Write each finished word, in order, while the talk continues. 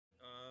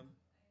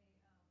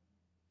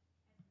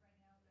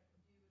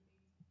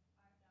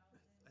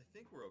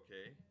think we're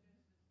okay.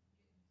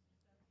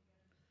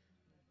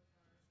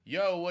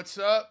 Yo, what's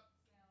up?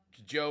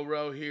 Joe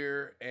Rowe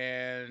here,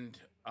 and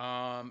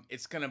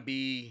it's gonna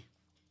be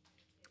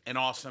an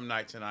awesome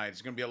night tonight.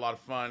 It's gonna be a lot of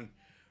fun.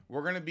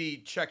 We're gonna be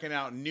checking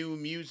out new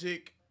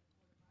music.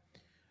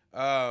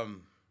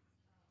 Um,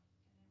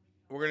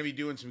 we're gonna be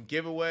doing some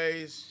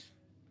giveaways.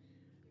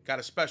 Got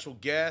a special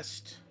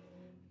guest,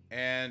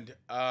 and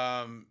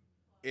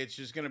it's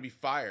just gonna be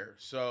fire.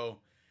 So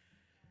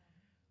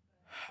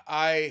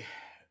I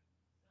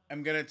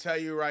am gonna tell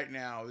you right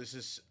now, this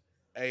is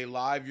a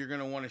live you're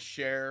gonna want to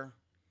share.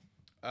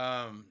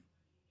 Um,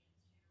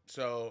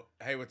 So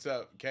hey, what's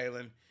up,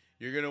 Kaylin?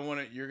 You're gonna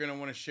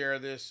want to share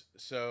this.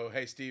 So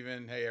hey,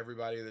 Steven, hey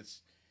everybody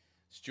that's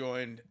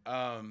joined.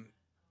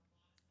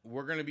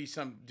 We're gonna be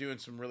some doing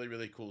some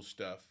really cool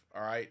stuff.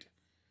 All right.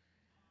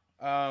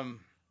 Um,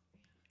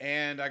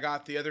 and I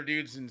got the other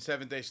dudes in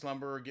Seventh Day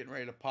Slumber getting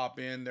ready to pop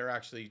in. They're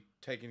actually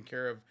taking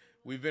care of.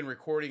 We've been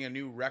recording a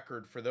new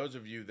record for those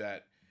of you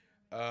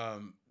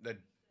um, that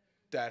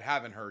that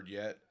haven't heard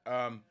yet.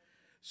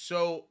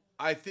 So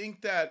I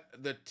think that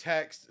the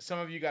text. Some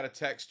of you got a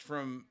text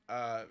from.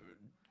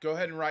 Go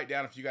ahead and write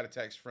down if you got a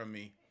text from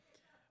me.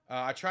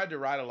 I tried to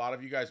write a lot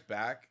of you guys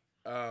back,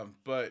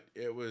 but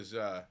it was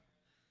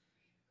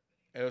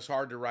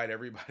hard to write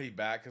everybody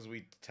back because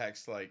we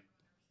text like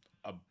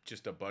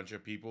just a bunch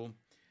of people.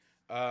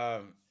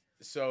 Um,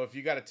 so if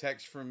you got a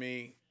text from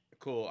me,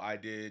 cool. I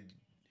did,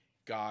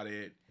 got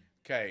it.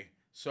 Okay,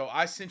 so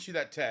I sent you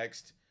that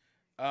text.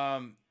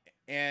 Um,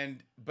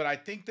 and but I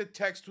think the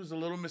text was a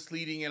little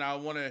misleading, and I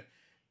want to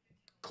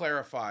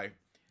clarify.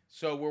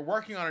 So we're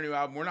working on a new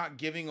album. We're not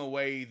giving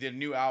away the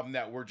new album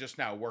that we're just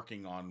now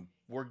working on.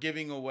 We're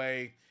giving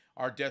away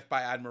our Death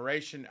by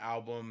Admiration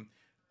album.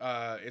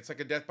 It's like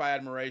a Death by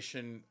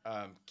Admiration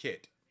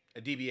kit,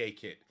 a DBA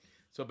kit.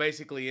 So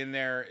basically, in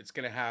there, it's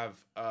gonna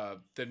have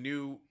the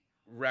new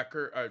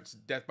record. It's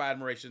Death by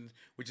Admiration,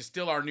 which is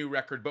still our new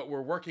record, but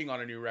we're working on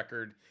a new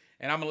record,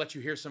 and I'm gonna let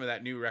you hear some of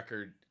that new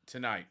record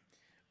tonight.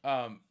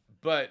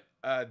 But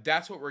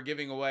that's what we're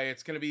giving away.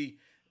 It's gonna be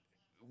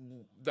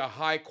the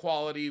high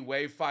quality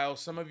wave file.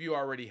 Some of you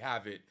already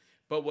have it,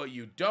 but what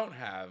you don't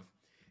have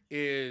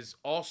is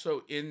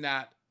also in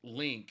that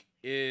link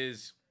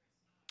is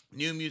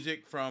new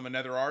music from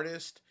another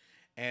artist,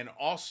 and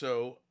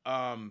also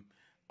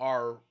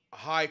our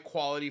high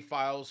quality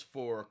files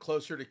for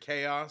Closer to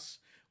Chaos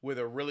with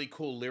a really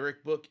cool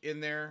lyric book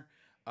in there.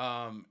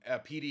 A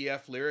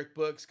PDF lyric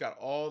book's got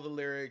all the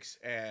lyrics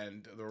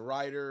and the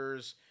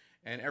writers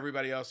and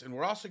everybody else. And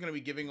we're also going to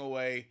be giving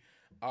away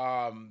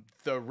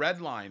the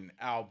Redline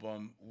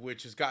album,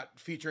 which has got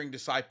featuring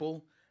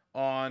Disciple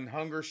on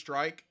Hunger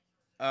Strike,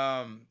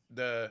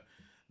 the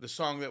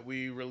song that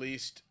we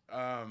released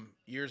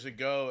years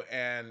ago,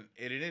 and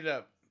it ended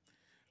up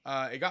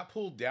it got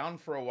pulled down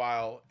for a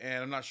while,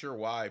 and I'm not sure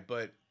why,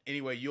 but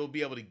anyway, you'll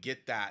be able to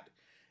get that,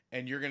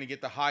 and you're going to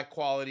get the high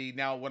quality.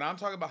 Now, when I'm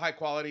talking about high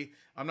quality,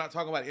 I'm not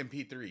talking about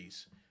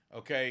MP3s,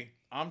 okay?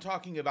 I'm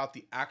talking about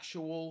the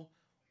actual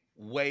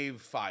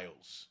wave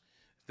files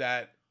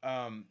that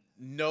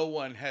no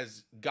one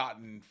has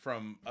gotten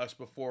from us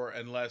before,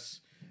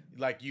 unless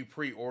like you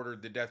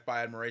pre-ordered the Death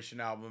by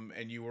Admiration album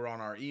and you were on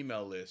our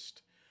email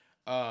list.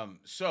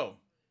 So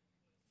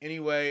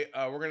anyway,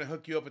 we're gonna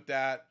hook you up with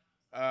that.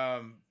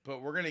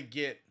 But we're gonna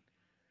get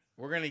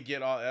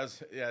all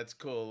that's yeah, it's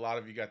cool. A lot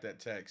of you got that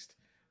text.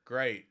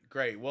 Great.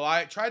 Well,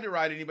 I tried to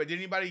write anybody. Did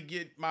anybody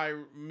get my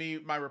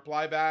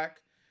reply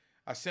back?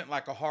 I sent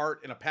like a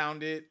heart and a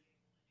pound it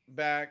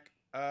back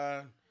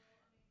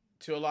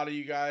to a lot of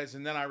you guys,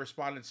 and then I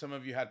responded. Some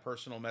of you had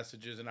personal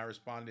messages, and I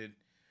responded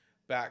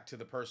back to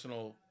the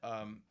personal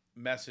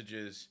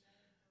messages.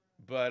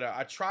 But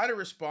I try to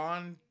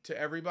respond to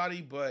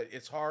everybody, but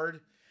it's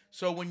hard.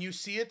 So when you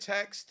see a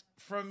text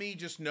from me,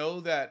 just know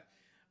that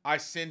I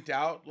sent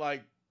out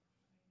like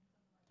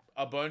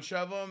a bunch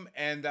of them,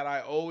 and that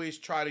I always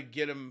try to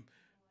get them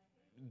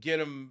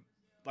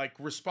like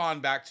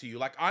respond back to you.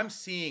 Like I'm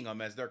seeing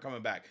them as they're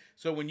coming back.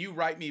 So when you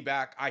write me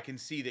back, I can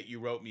see that you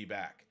wrote me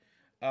back.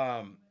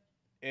 Um,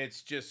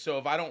 it's just so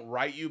if I don't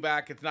write you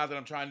back, it's not that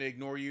I'm trying to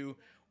ignore you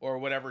or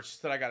whatever. It's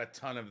just that I got a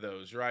ton of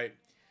those, right?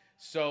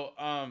 So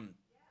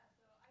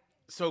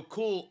so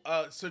cool.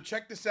 So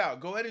check this out.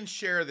 Go ahead and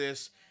share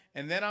this,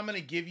 and then I'm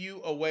gonna give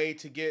you a way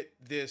to get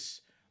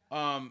this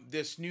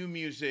new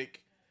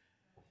music.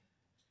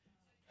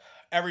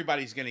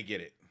 Everybody's gonna get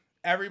it.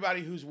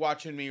 Everybody who's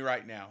watching me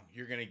right now,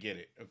 you're gonna get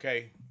it.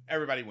 Okay?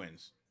 Everybody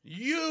wins.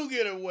 You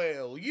get a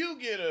whale. You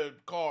get a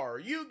car.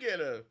 You get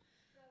a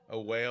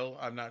whale.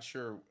 I'm not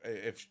sure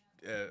if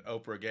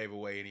Oprah gave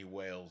away any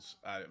whales.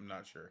 I'm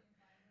not sure.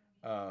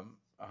 A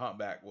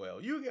humpback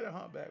whale. You get a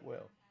humpback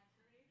whale.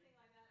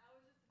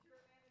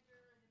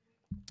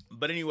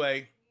 But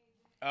anyway,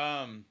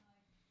 um,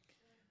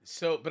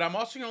 but I'm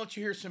also gonna let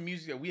you hear some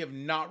music that we have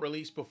not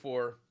released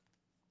before.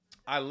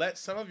 I let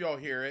some of y'all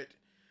hear it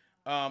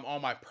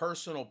on my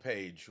personal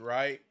page,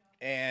 right?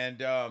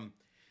 And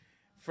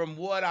from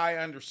what I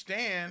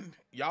understand,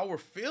 y'all were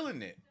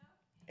feeling it.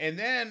 And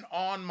then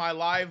on my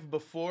live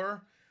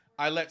before,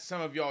 I let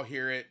some of y'all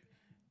hear it,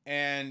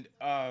 and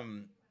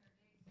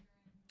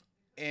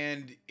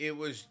it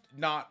was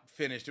not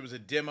finished. It was a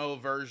demo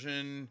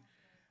version,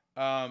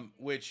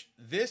 which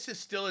this is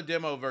still a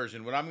demo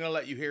version. What I'm going to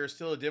let you hear is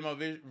still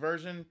a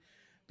version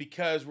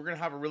because we're going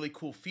to have a really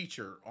cool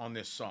feature on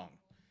this song.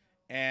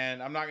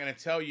 And I'm not going to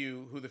tell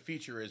you who the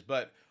feature is,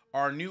 but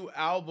our new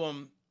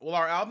album, well,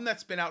 our album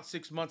that's been out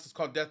 6 months is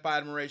called Death by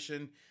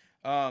Admiration.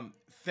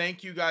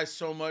 Thank you guys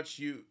so much.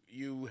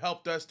 You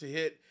helped us to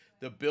hit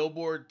the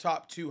Billboard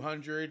Top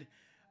 200,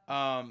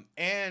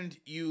 and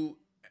you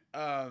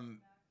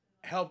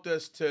helped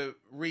us to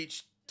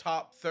reach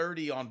top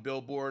 30 on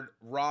Billboard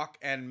Rock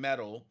and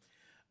Metal,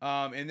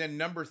 and then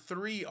number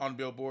 3 on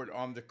Billboard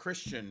on the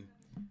Christian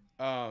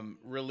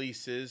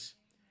releases.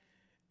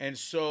 And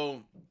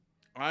so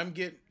I'm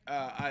getting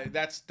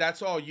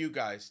that's all you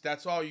guys.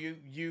 That's all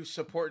you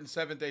supporting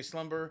Seventh Day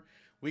Slumber.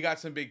 We got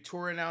some big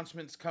tour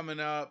announcements coming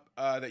up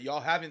that y'all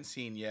haven't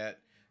seen yet.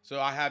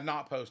 So I have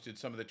not posted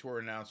some of the tour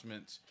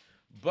announcements,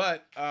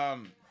 but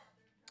I'm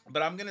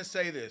gonna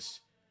say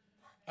this.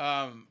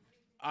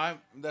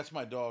 That's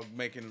my dog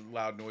making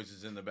loud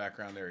noises in the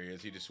background. There he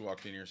is. He just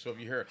walked in here. So if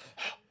you hear,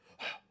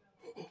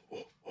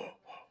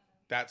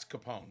 that's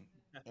Capone,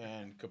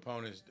 and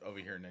Capone is over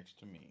here next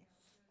to me.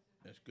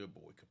 That's good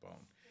boy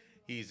Capone.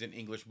 He's an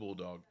English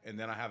bulldog, and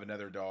then I have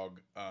another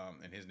dog,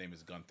 and his name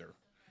is Gunther,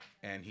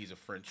 and he's a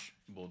French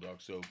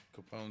bulldog. So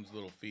Capone's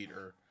little feet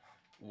are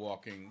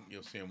walking.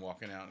 You'll see him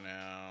walking out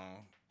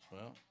now.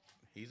 Well,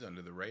 he's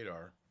under the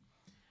radar.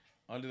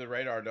 Under the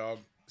radar, dog.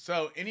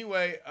 So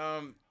anyway,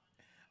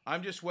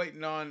 I'm just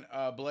waiting on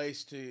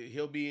Blaze to.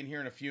 He'll be in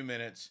here in a few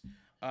minutes.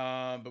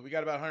 But we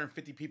got about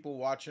 150 people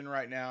watching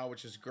right now,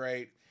 which is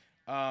great.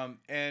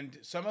 And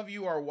some of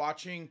you are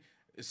watching.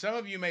 Some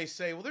of you may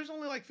say, "Well, there's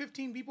only like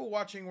 15 people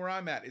watching where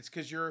I'm at." It's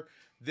because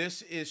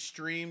This is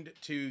streamed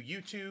to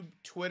YouTube,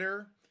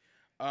 Twitter,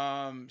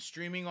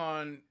 streaming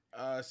on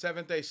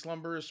Seventh Day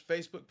Slumbers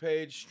Facebook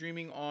page,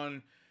 streaming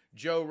on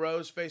Joe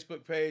Rose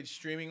Facebook page,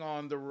 streaming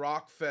on the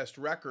Rockfest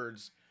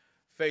Records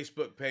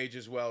Facebook page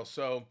as well.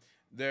 So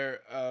they're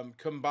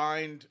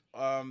combined.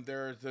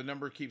 The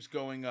number keeps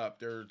going up.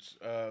 There's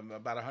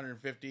about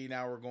 150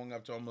 now. We're going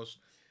up to almost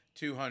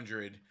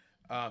 200.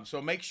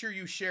 So make sure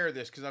you share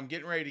this because I'm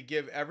getting ready to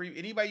give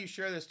anybody you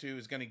share this to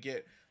is going to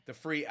get the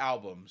free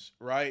albums,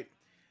 right?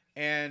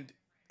 And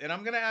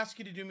I'm going to ask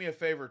you to do me a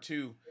favor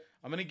too.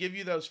 I'm going to give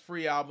you those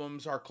free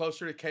albums, our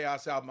Closer to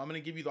Chaos album. I'm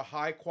going to give you the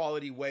high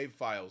quality WAV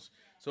files.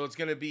 So it's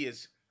going to be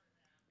as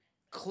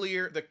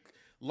clear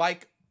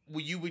like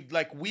we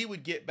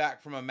would get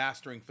back from a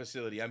mastering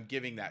facility. I'm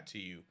giving that to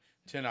you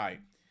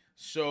tonight.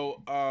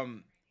 So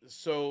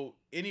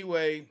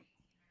anyway,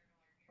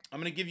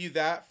 I'm going to give you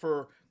that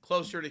for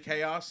Closer to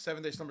Chaos,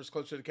 7 Day Slumbers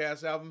Closer to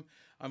Chaos album.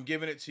 I'm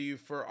giving it to you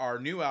for our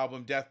new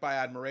album, Death by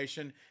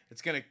Admiration.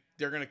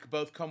 They're gonna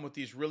both come with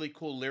these really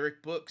cool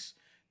lyric books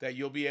that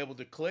you'll be able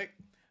to click.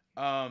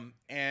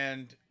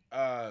 And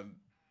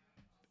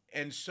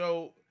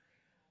so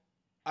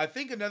I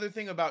think another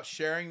thing about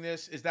sharing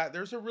this is that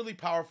there's a really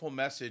powerful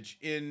message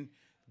in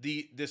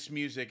this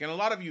music. And a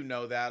lot of you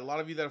know that. A lot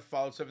of you that have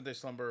followed 7 Day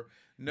Slumber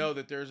know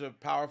that there's a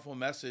powerful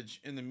message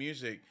in the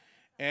music.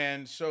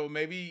 And so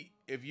maybe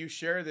if you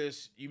share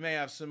this, you may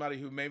have somebody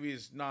who maybe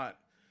is not,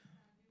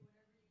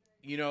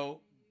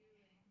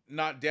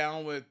 not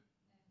down with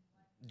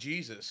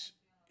Jesus,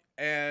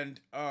 and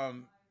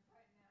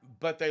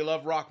but they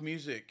love rock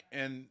music,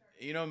 and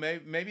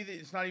maybe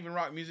it's not even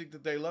rock music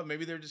that they love.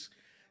 Maybe they're just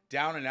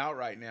down and out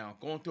right now,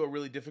 going through a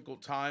really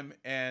difficult time,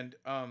 and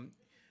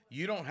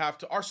you don't have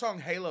to. Our song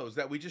Halos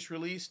that we just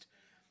released,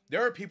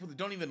 there are people that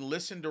don't even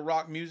listen to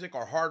rock music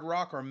or hard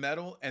rock or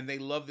metal, and they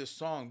love this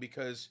song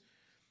because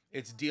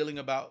it's dealing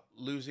about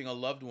losing a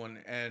loved one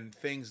and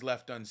things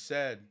left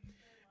unsaid.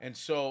 And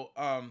so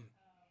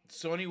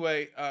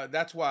anyway,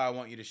 that's why I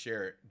want you to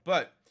share it.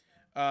 But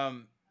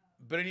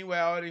anyway,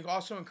 I would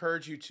also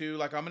encourage you to,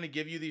 like, I'm going to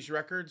give you these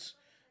records.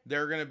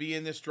 They're going to be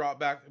in this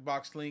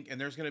box link, and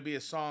there's going to be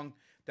a song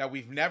that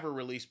we've never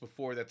released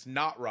before that's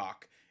not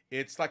rock.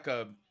 It's like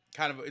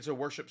it's a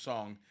worship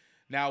song.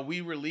 Now,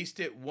 we released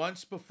it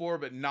once before,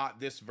 but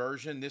not this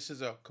version. This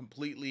is a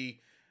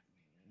completely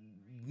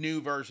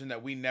new version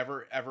that we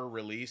never ever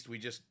released. We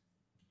just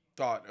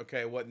thought,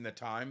 okay, it wasn't the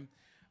time.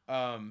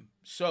 You're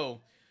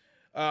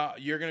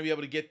going to be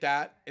able to get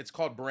that. It's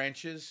called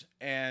Branches,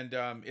 and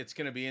it's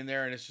going to be in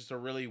there, and it's just a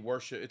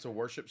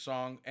worship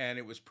song, and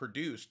it was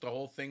produced. The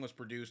whole thing was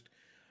produced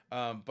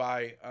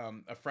by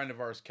a friend of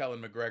ours,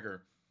 Kellen McGregor,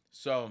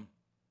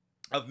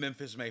 of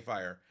Memphis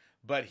Mayfire.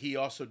 But he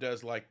also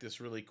does like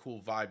this really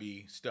cool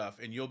vibey stuff,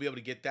 and you'll be able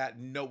to get that.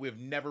 No, we've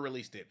never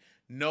released it.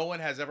 No one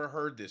has ever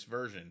heard this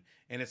version,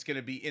 and it's going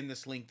to be in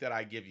this link that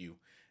I give you.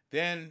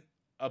 Then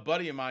a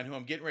buddy of mine who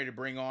I'm getting ready to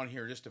bring on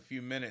here in just a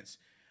few minutes,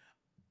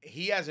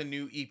 he has a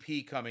new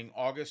EP coming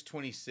August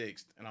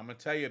 26th, and I'm going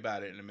to tell you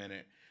about it in a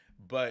minute,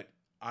 but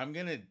I'm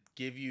going to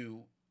give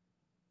you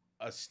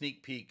a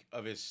sneak peek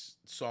of his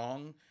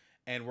song,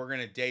 and we're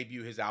going to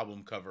debut his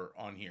album cover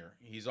on here.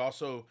 He's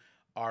also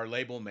our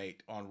label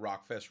mate on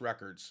Rockfest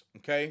Records,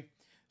 okay?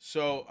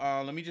 So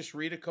let me just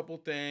read a couple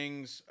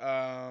things.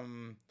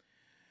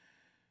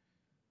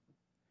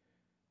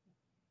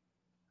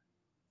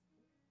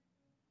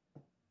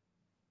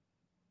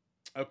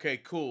 Okay,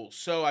 cool.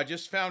 So I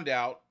just found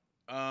out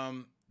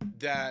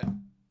that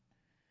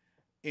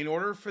in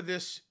order for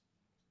this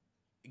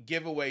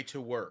giveaway to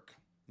work,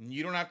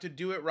 you don't have to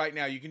do it right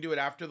now. You can do it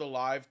after the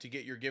live to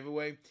get your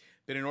giveaway.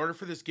 But in order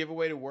for this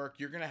giveaway to work,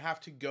 you're going to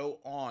have to go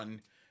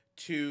on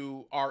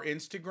to our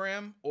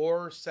Instagram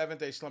or Seventh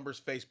Day Slumbers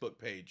Facebook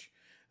page.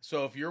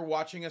 So if you're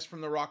watching us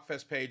from the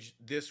Rockfest page,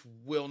 this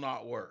will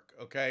not work.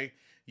 Okay,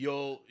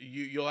 you'll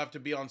have to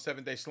be on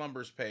Seventh Day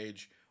Slumbers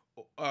page,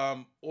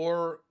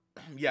 or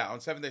yeah, on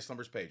Seventh Day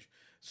Slumbers page.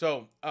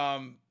 So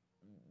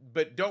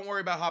but don't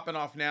worry about hopping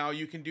off now.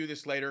 You can do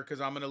this later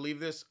because I'm going to leave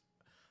this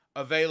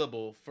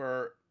available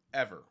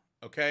forever.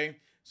 Okay,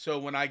 so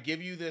when I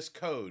give you this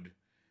code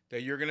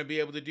that you're going to be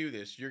able to do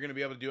this, you're going to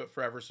be able to do it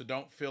forever. So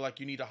don't feel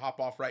like you need to hop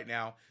off right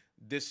now.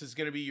 This is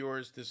going to be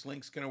yours. This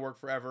link's going to work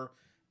forever.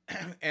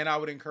 And I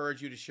would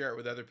encourage you to share it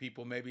with other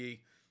people. Maybe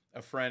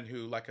a friend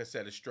who, like I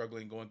said, is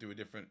struggling, going through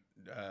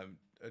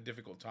a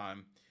difficult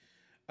time.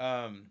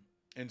 And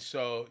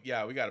so,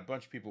 yeah, we got a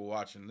bunch of people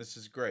watching. This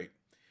is great.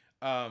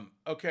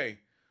 Okay.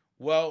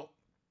 Well,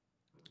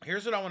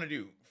 here's what I want to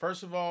do.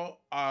 First of all,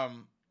 I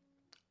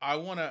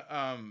want to,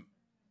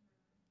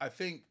 I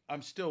think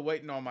I'm still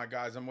waiting on my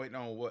guys. I'm waiting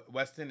on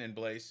Weston and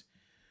Blaze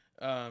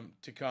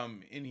to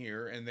come in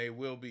here, and they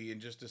will be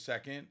in just a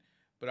second.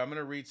 But I'm going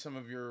to read some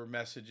of your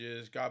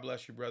messages. God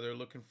bless you, brother.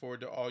 Looking forward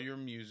to all your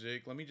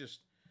music. Let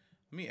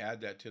me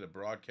add that to the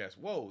broadcast.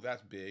 Whoa,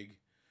 that's big.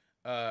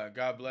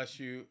 God bless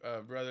you,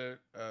 brother.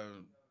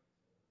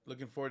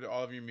 Looking forward to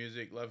all of your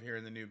music. Love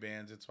hearing the new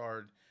bands. It's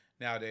hard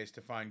nowadays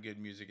to find good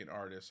music and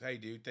artists. Hey,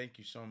 dude, thank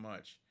you so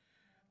much.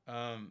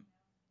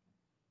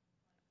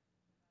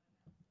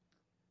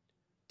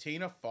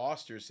 Tina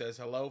Foster says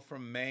hello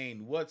from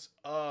Maine. What's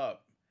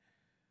up?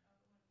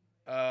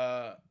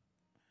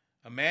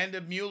 Amanda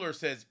Mueller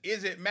says,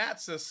 "Is it Matt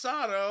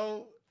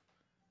Sassano?"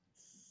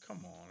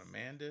 Come on,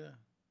 Amanda.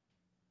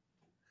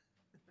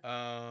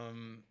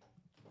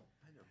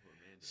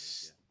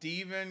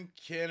 Stephen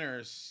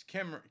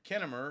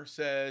Kennemer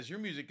says, "Your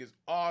music is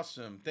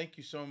awesome. Thank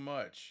you so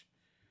much."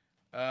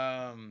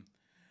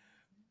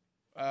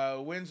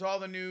 When's all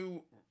the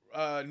new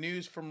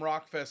news from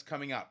Rockfest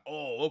coming out?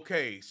 Oh,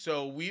 okay.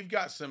 So we've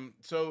got some.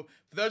 So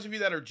for those of you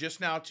that are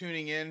just now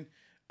tuning in,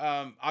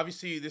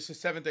 obviously this is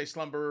Seventh Day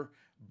Slumber,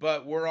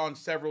 but we're on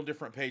several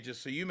different pages.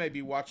 So you may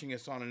be watching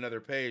us on another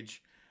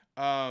page.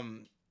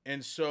 And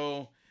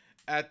so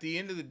at the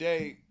end of the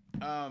day,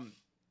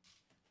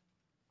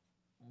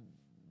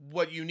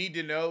 what you need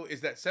to know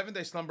is that Seventh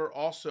Day Slumber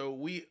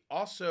we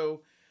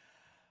also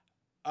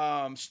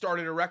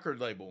started a record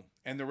label,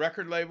 and the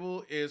record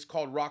label is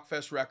called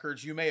Rockfest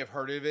Records. You may have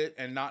heard of it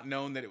and not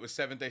known that it was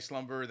Seventh Day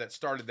Slumber that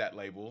started that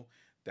label.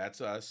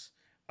 That's us.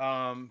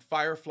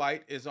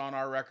 Fireflight is on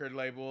our record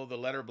label. The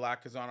Letter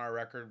Black is on our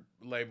record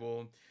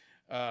label.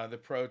 The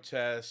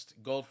Protest,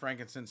 Gold,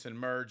 Frankincense, and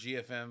Myrrh,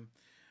 GFM.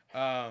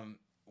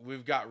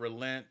 We've got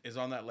Relent is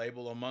on that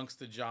label. Amongst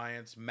the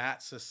Giants, Matt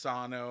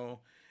Sassano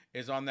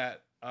is on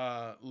that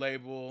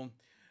label.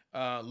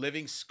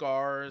 Living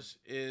Scars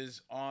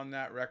is on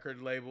that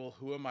record label.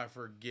 Who am I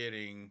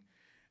forgetting?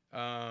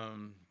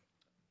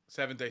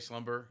 Seventh Day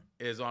Slumber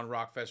is on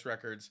Rockfest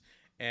Records.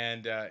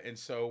 And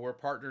so we're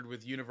partnered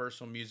with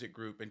Universal Music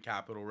Group and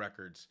Capitol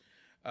Records,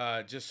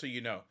 just so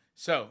you know.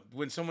 So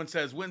when someone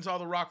says, "When's all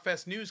the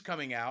Rockfest news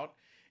coming out?"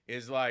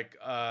 is like,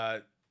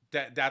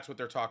 that's what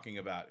they're talking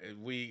about.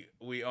 We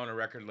own a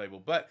record label.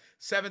 But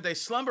Seventh Day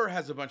Slumber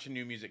has a bunch of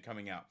new music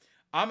coming out.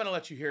 I'm going to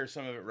let you hear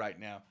some of it right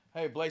now.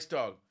 Hey, Blaze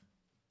Dog.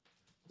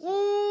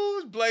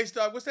 Woo, Blaze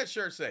Dog. What's that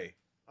shirt say?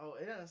 Oh,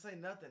 it doesn't say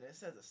nothing. It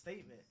says a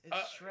statement. It's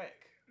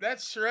Shrek.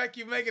 That's Shrek?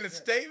 You making a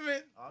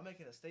statement? Oh, I'm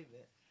making a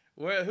statement.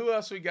 Well, who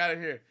else we got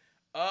in here?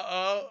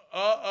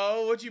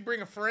 Uh-oh. Would you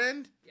bring a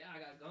friend? Yeah, I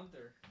got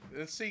Gunther.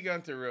 Let's see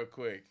Gunther real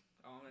quick.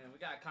 Oh, man. We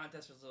got a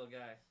contest for this little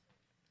guy.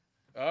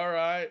 All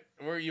right.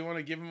 Where you want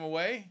to give him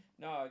away?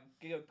 No,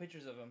 give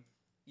pictures of him.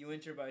 You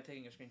enter by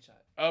taking a screenshot.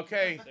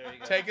 Okay. There you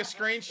go. Take a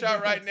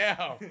screenshot right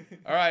now.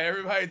 All right,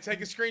 everybody, take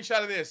a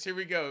screenshot of this. Here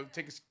we go.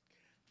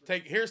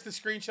 Here's the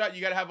screenshot.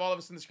 You got to have all of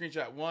us in the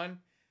screenshot. 1,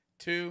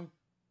 2.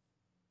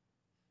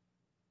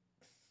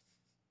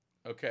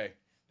 Okay.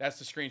 That's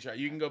the screenshot.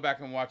 You can go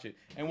back and watch it.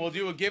 And we'll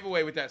do a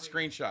giveaway with that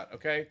screenshot,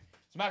 okay?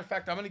 As a matter of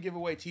fact, I'm going to give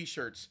away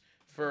t-shirts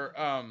for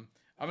I'm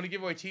going to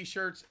give away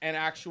t-shirts and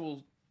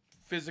actual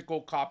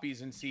physical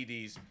copies and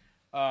CDs.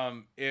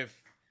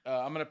 If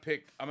I'm going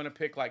to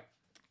pick like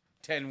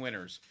 10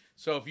 winners.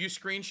 So if you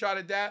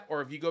screenshotted that,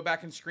 or if you go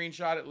back and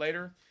screenshot it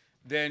later,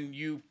 then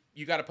you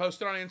got to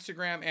post it on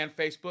Instagram and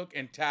Facebook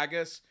and tag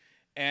us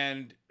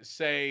and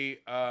say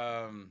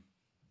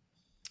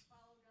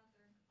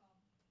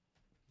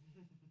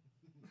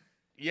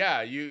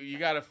yeah, you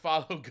got to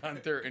follow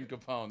Gunther and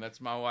Capone.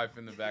 That's my wife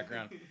in the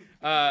background.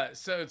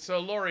 So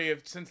Lori,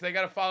 since they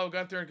got to follow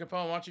Gunther and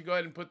Capone, why don't you go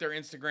ahead and put their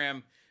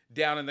Instagram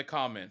down in the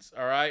comments,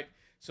 all right?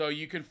 So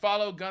you can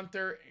follow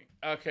Gunther.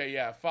 Okay,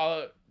 yeah,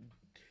 follow.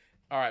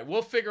 All right,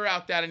 we'll figure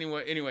out that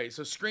anyway. Anyway,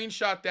 so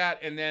screenshot that,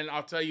 and then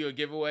I'll tell you a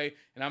giveaway,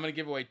 and I'm gonna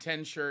give away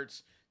 10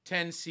 shirts,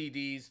 10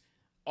 CDs,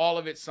 all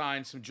of it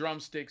signed, some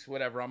drumsticks,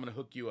 whatever. I'm gonna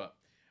hook you up.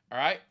 All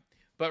right.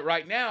 But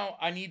right now,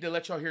 I need to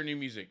let y'all hear new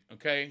music.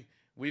 Okay.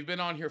 We've been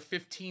on here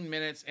 15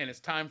 minutes, and it's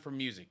time for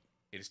music.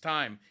 It is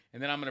time,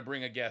 and then I'm gonna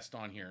bring a guest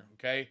on here.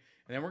 Okay,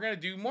 and then we're gonna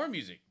do more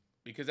music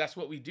because that's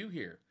what we do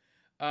here.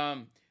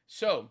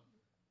 So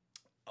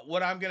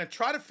what I'm gonna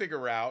try to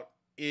figure out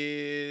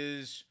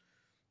is.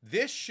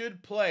 This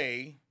should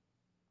play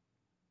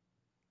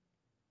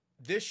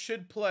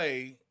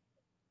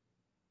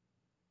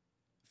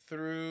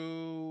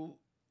through,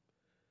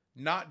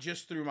 not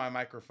just through my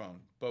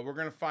microphone, but we're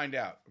going to find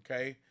out,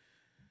 okay?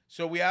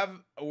 So we're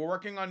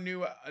working on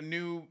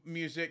new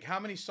music. How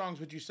many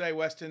songs would you say,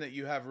 Weston, that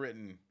you have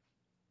written?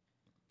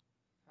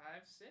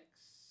 5, 6,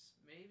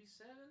 maybe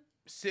 7.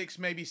 6,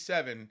 maybe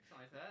 7. Something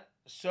like that.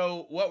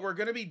 So what we're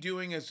going to be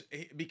doing is,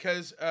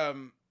 because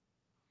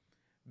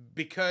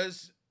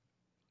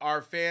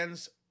our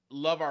fans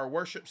love our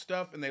worship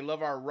stuff and they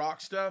love our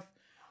rock stuff,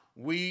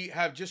 we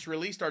have just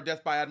released our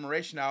Death by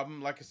Admiration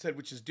album, like I said,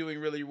 which is doing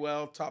really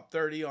well, top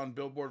 30 on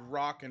Billboard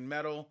Rock and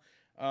Metal,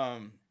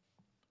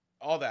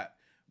 all that.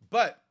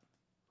 But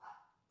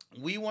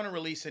we want to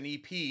release an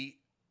EP. We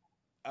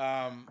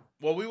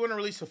want to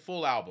release a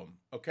full album,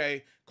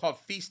 okay, called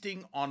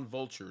Feasting on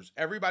Vultures.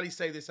 Everybody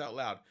say this out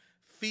loud.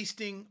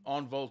 Feasting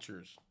on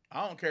Vultures.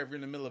 I don't care if you're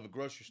in the middle of a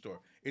grocery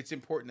store. It's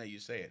important that you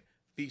say it.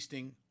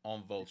 Feasting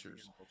on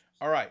Vultures.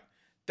 All right.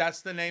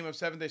 That's the name of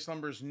Seventh Day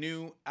Slumber's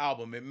new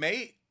album. It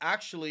may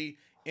actually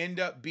end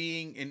up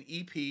being an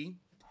EP,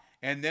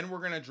 and then we're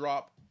going to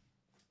drop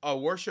a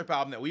worship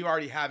album that we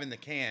already have in the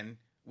can,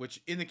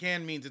 which in the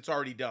can means it's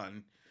already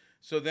done.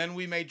 So then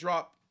we may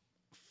drop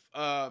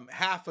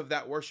half of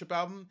that worship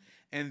album,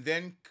 and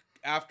then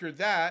after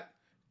that,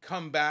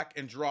 come back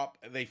and drop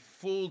the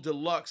full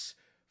deluxe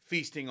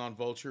Feasting on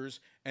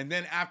Vultures, and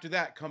then after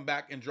that, come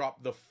back and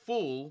drop the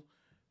full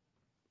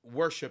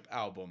worship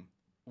album,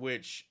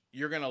 which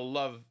you're gonna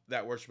love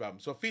that worship album.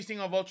 So Feasting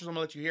on Vultures, I'm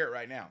gonna let you hear it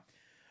right now.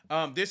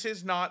 This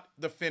is not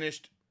the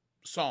finished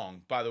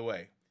song, by the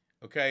way.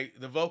 Okay,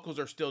 the vocals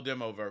are still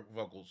demo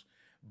vocals,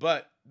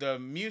 but the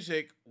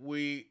music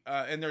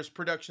and there's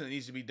production that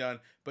needs to be done,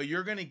 but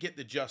you're gonna get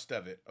the gist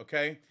of it.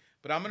 Okay,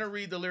 but I'm gonna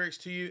read the lyrics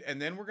to you,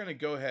 and then we're gonna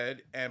go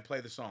ahead and play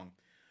the song.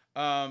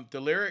 The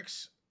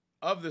lyrics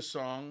of the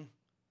song.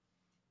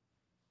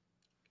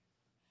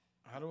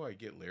 How do I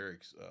get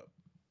lyrics up?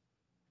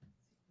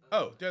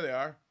 Oh, there they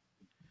are.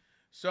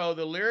 So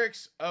the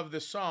lyrics of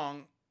the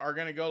song are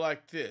going to go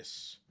like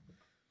this.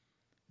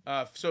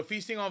 So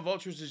Feasting on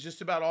Vultures is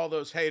just about all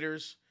those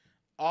haters.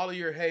 All of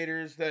your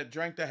haters that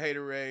drank the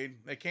haterade.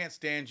 They can't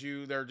stand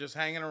you. They're just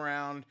hanging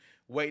around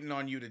waiting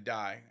on you to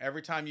die.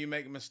 Every time you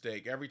make a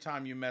mistake. Every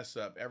time you mess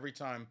up. Every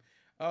time.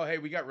 Oh, hey,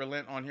 we got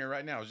Relent on here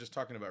right now. I was just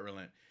talking about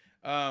Relent.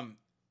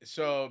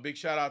 So big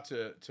shout out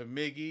to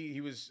Miggy.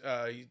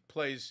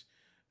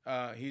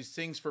 He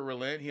sings for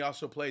Relent. He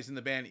also plays in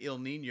the band Il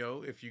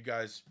Nino, if you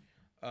guys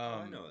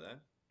I know that.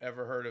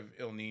 Ever heard of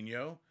Il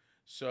Nino.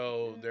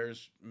 So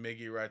there's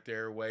Miggy right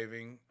there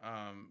waving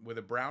with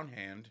a brown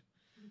hand.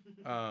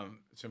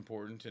 It's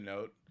important to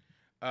note.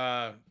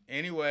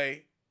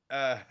 Anyway,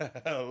 I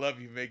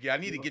love you, Miggy. I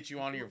need to get you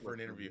on here for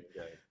an interview.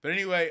 But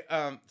anyway,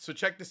 so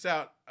check this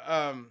out.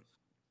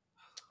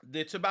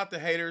 It's about the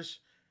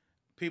haters.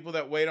 People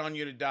that wait on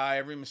you to die.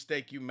 Every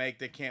mistake you make,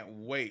 they can't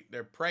wait.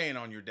 They're preying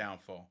on your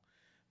downfall.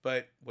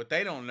 But what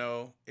they don't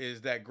know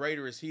is that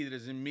greater is he that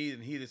is in me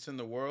than he that's in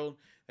the world,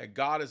 that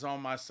God is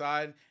on my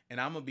side, and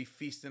I'm going to be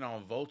feasting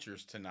on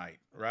vultures tonight,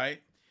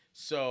 right?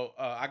 So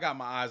I got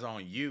my eyes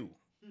on you.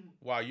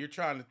 While you're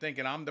trying to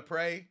thinking I'm the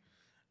prey,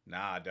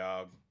 nah,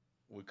 dog.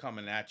 We're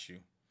coming at you,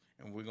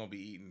 and we're going to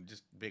be eating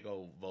just big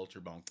old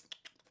vulture bone.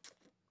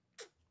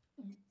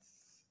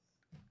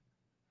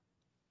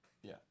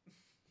 Yeah.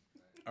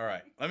 All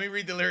right. Let me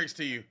read the lyrics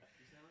to you.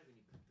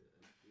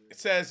 It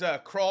says,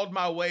 crawled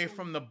my way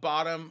from the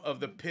bottom of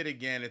the pit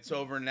again. It's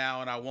over now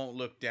and I won't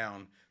look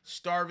down.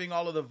 Starving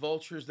all of the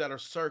vultures that are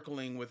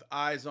circling with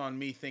eyes on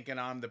me thinking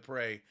I'm the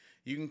prey.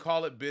 You can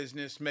call it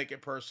business, make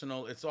it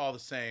personal. It's all the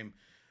same.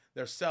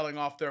 They're selling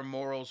off their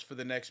morals for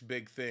the next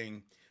big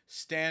thing.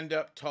 Stand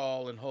up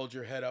tall and hold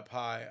your head up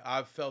high.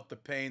 I've felt the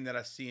pain that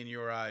I see in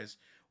your eyes.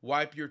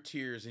 Wipe your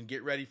tears and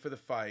get ready for the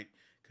fight,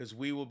 because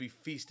we will be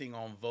feasting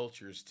on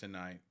vultures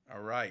tonight.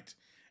 All right.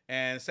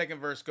 And the second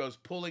verse goes,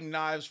 pulling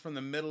knives from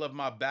the middle of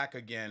my back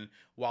again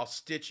while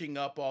stitching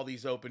up all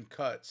these open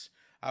cuts.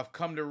 I've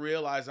come to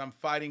realize I'm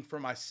fighting for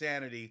my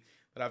sanity,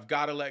 that I've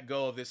got to let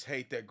go of this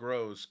hate that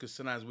grows, because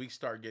sometimes we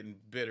start getting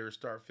bitter,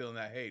 start feeling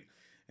that hate.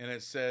 And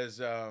it says,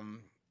 then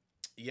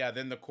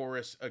the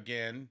chorus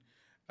again,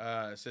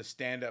 it says,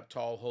 stand up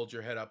tall, hold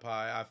your head up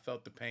high. I've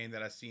felt the pain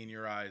that I see in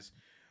your eyes.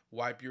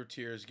 Wipe your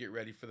tears, get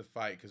ready for the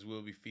fight, because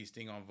we'll be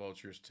feasting on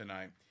vultures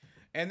tonight.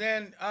 And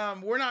then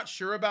we're not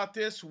sure about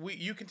this.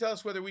 You can tell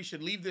us whether we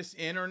should leave this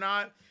in or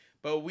not,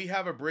 but we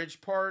have a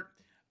bridge part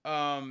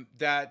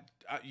that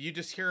you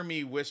just hear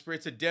me whisper.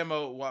 It's a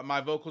demo.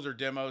 My vocals are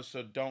demos,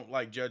 so don't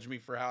like judge me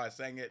for how I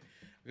sang it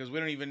because we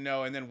don't even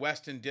know. And then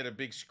Weston did a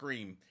big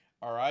scream.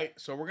 All right,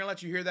 so we're gonna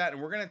let you hear that,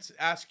 and we're gonna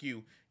ask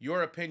you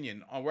your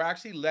opinion. We're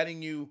actually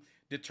letting you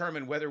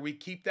determine whether we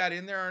keep that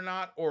in there or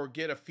not, or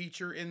get a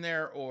feature in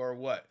there or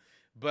what.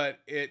 But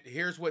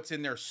here's what's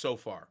in there so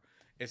far.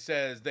 It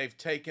says, they've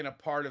taken a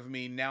part of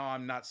me. Now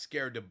I'm not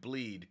scared to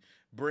bleed.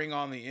 Bring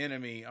on the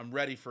enemy. I'm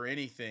ready for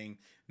anything.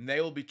 And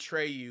they will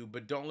betray you,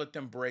 but don't let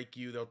them break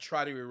you. They'll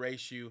try to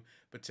erase you.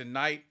 But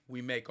tonight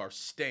we make our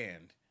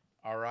stand.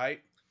 All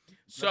right.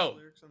 So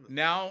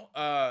now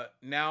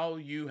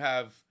you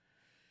have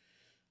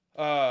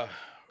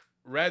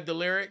read the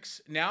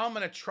lyrics. Now I'm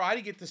going to try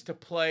to get this to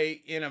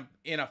play in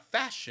a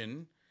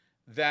fashion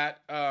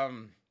that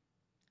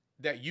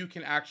that you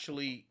can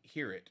actually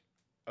hear it.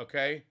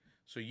 Okay?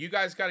 So you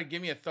guys got to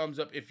give me a thumbs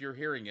up if you're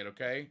hearing it,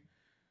 okay?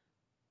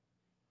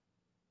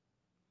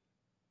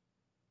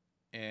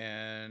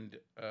 And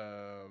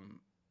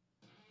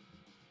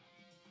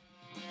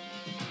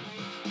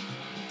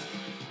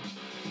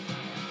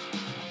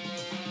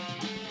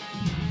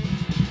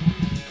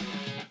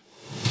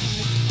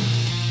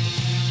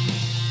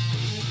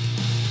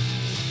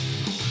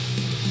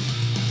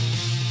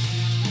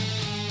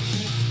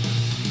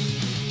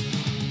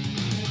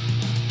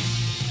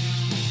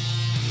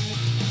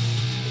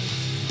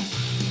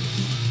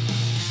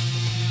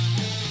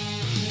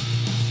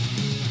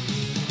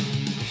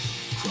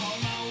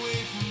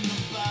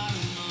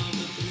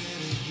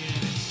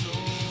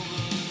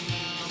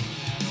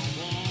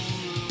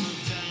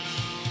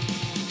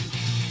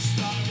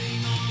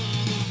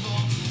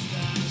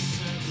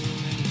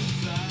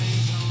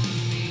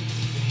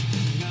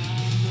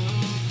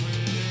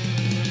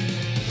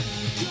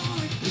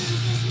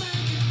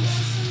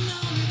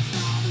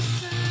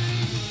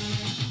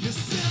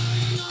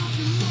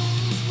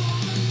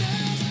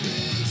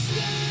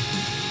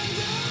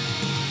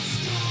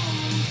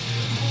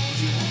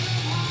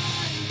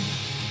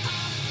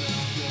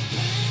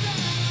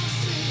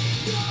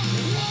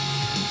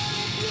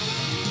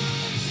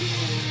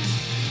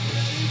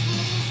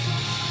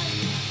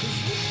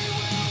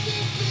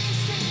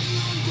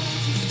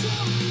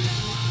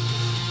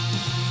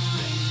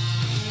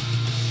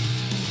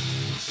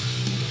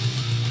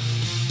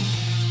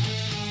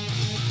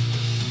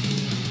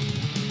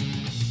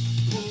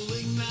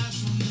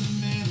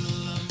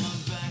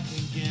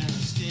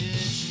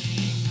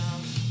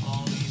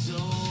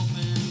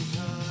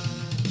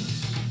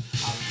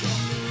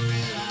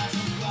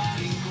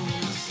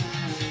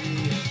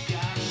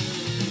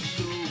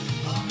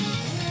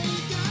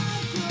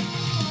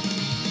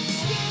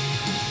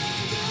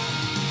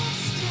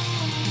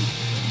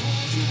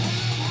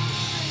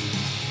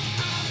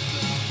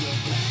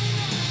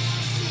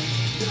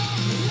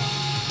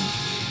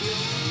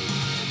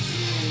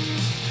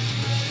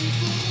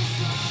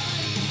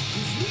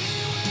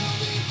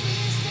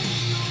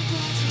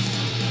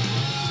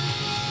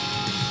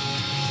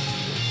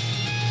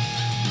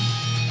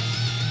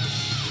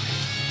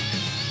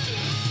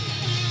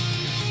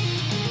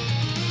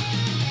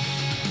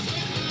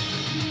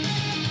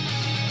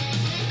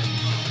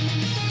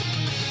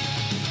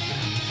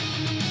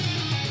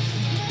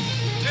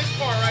this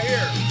part right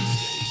here.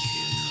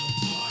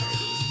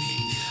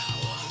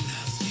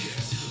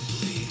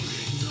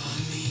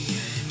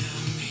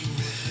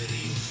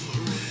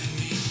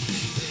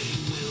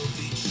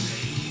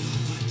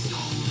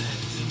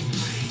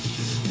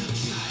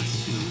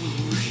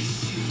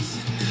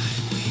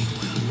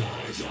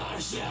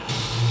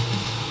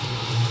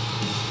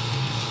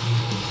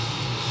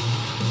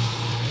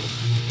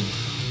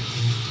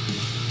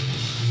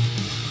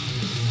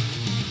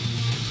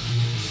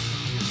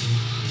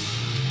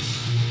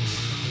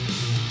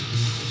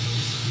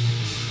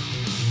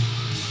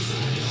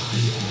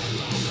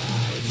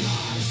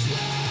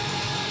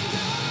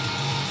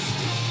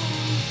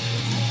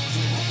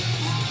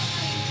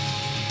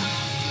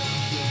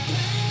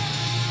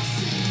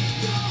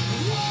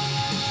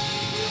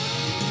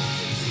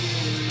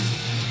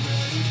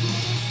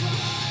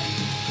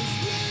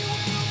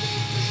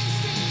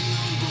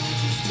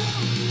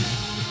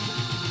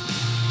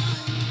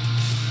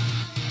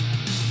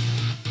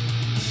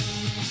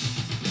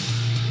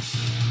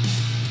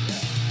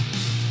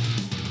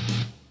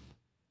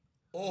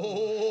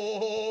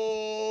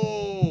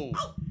 Oh!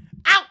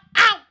 Ow!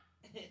 Ow!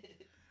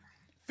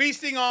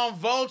 Feasting on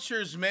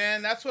vultures,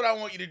 man. That's what I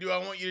want you to do. I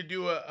want you to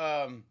do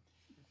a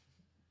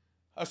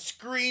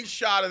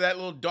screenshot of that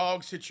little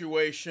dog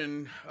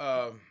situation,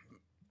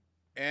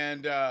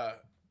 and I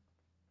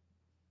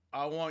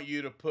want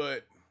you to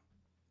put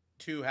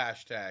 2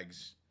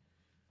 hashtags.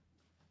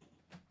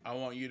 I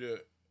want you to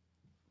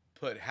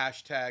put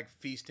hashtag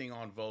feasting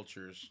on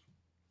vultures,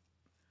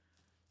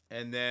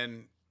 and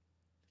then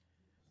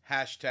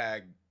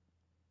hashtag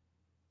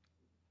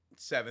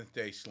 7th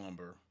day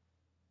slumber,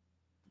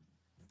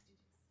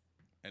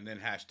 and then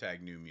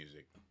hashtag new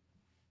music.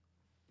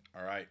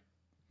 All right.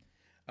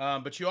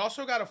 But you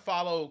also got to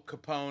follow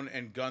Capone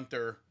and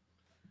Gunther.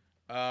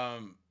 Or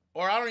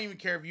I don't even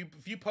care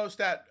if you post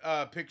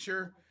that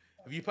picture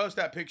If you post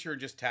that picture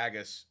and just tag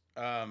us,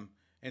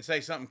 and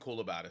say something cool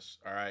about us.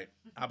 All right.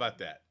 How about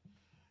that?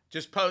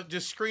 Just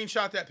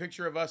screenshot that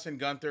picture of us and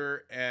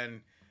Gunther,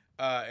 and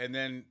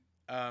then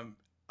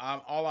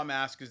all I'm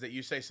asking is that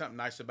you say something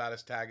nice about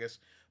us, tag us,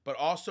 but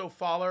also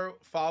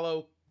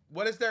follow.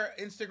 What is their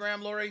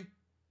Instagram, Lori?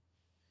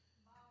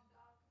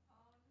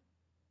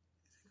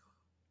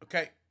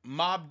 Okay,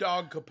 Mob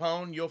Dog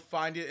Capone. You'll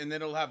find it, and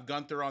then it'll have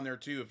Gunther on there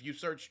too. If you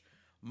search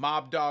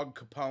Mob Dog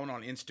Capone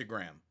on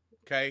Instagram,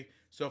 okay.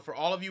 So for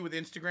all of you with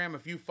Instagram,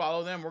 if you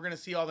follow them, we're gonna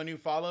see all the new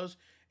follows,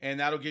 and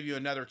that'll give you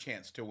another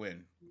chance to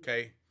win.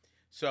 Okay.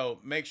 So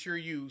make sure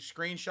you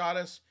screenshot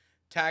us,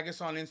 tag us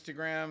on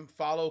Instagram,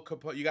 follow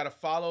Capone. You got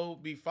to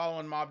be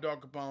following Mob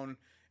Dog Capone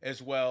as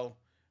well.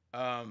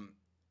 And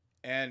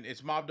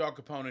it's Mob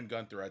Dog Capone and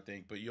Gunther, I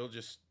think, but you'll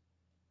just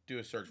do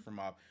a search for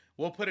Mob.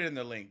 We'll put it in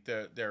the link,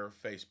 their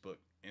Facebook,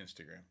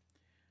 Instagram.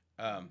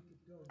 All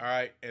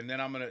right. And then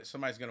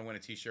somebody's going to win a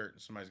t-shirt,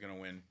 and somebody's going to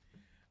win,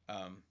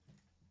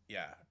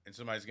 and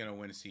somebody's going to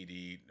win a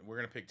CD. We're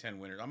going to pick 10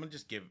 winners.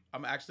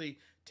 I'm actually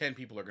 10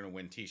 people are going to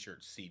win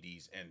t-shirts,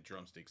 CDs, and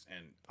drumsticks,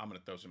 and I'm going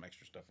to throw some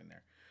extra stuff in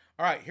there.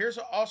 All right, here's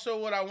also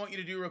what I want you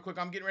to do real quick.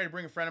 I'm getting ready to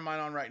bring a friend of mine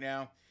on right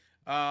now.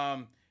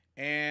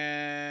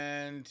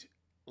 And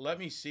let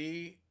me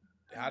see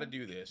how to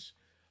do this.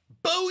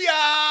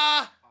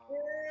 Booyah!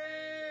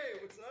 Hey,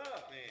 what's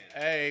up,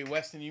 man? Hey,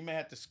 Weston, you may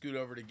have to scoot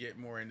over to get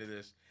more into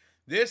this.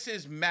 This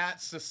is Matt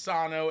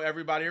Sassano,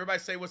 everybody. Everybody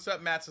say what's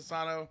up, Matt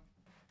Sassano.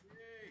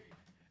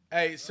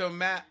 Hey, so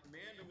Matt.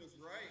 Amanda was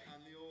right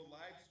on the old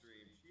live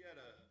stream. She had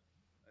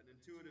an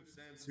intuitive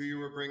sense who you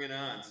were bringing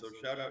on. So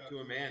shout out to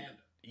Amanda.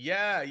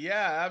 Yeah,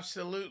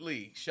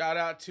 absolutely. Shout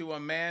out to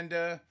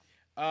Amanda.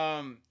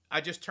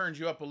 I just turned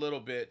you up a little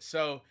bit.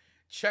 So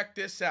check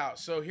this out.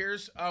 So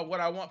here's what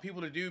I want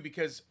people to do,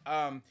 because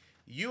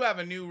you have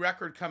a new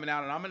record coming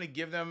out, and I'm going to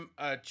give them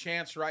a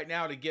chance right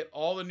now to get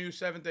all the new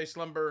Seventh Day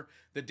Slumber,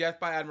 the Death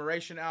by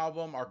Admiration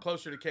album, our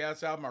Closer to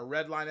Chaos album, our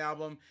Redline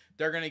album.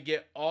 They're going to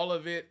get all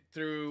of it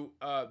through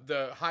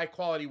the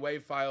high-quality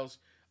WAV files.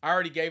 I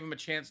already gave them a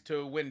chance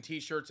to win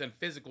T-shirts and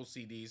physical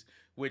CDs,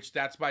 which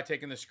that's by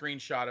taking the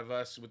screenshot of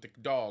us with the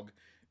dog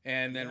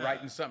and then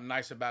writing something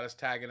nice about us,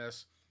 tagging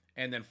us,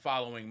 and then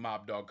following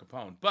Mob Dog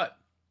Capone. But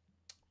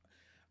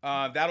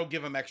that'll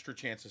give them extra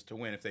chances to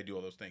win if they do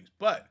all those things.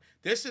 But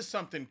this is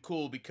something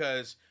cool,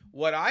 because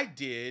what I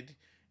did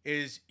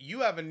is you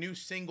have a new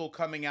single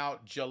coming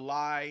out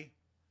July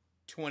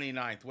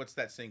 29th. What's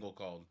that single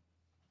called?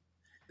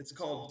 It's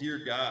called Dear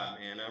God,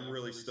 man. I'm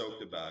really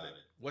stoked about it.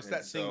 What's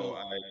that single?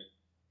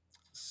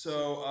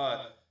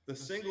 The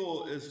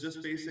single is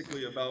just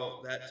basically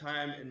about that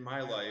time in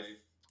my life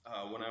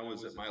when I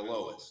was at my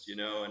lowest,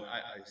 and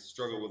I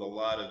struggled with a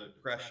lot of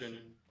depression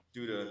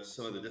due to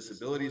some of the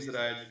disabilities that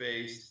I had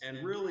faced,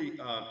 and really,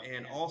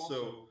 and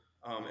also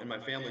in my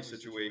family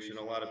situation,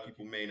 a lot of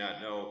people may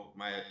not know,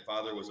 my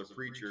father was a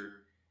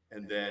preacher,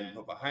 and then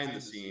behind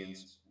the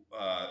scenes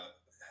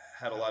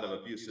had a lot of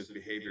abusive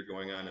behavior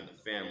going on in the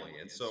family.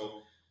 And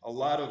so a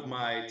lot of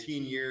my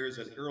teen years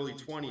and early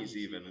 20s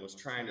even was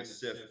trying to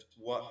sift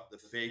what the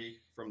fake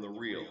from the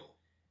real.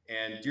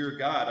 And Dear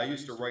God, I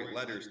used to write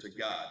letters to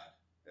God,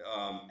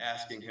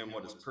 asking him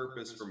what his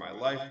purpose for my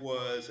life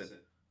was, and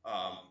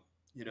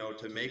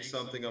to make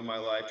something of my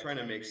life, trying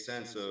to make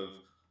sense of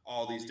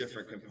all these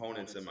different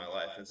components in my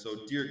life. And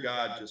so Dear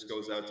God just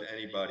goes out to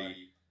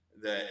anybody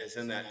that is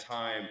in that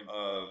time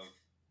of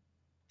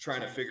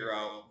trying to figure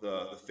out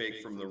the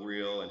fake from the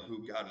real and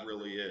who God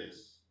really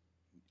is.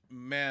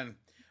 Man,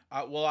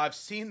 well, I've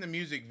seen the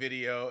music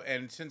video,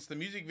 and since the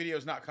music video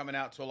is not coming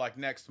out till like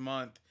next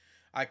month,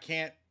 I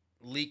can't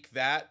leak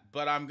that,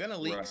 but I'm gonna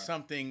leak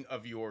something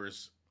of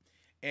yours,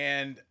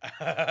 and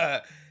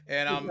I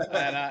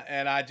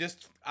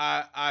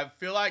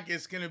feel like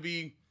it's gonna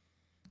be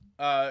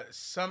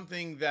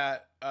something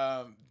that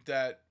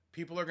that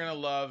people are gonna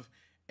love,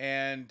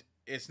 and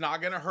it's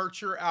not gonna hurt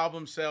your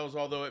album sales,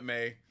 although it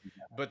may,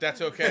 but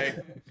that's okay.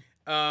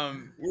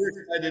 We're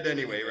excited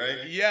anyway,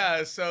 right?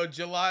 Yeah, so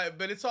July,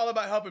 but it's all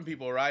about helping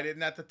people, right? Isn't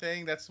that the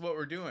thing? That's what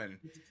we're doing.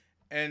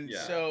 And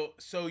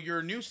so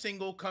your new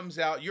single comes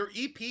out, your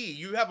EP,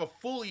 you have a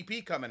full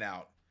EP coming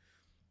out.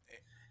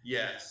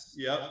 Yes.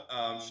 Yep.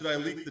 Should I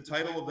leak the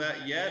title of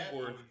that yet,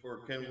 or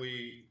can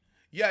we?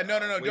 Yeah, no.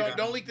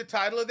 Don't leak the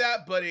title of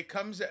that,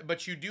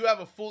 but you do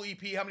have a full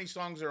EP. How many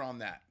songs are on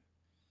that?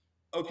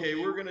 Okay,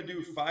 we're gonna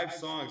do 5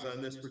 songs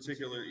on this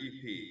particular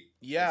EP.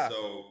 Yeah.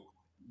 So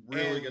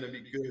really gonna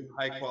be good,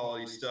 high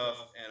quality stuff,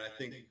 and I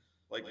think,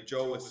 like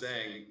Joe was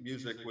saying,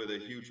 music with a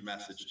huge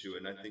message to it,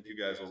 and I think you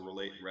guys will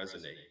relate and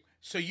resonate.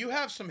 So you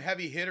have some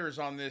heavy hitters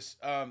on this,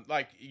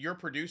 like your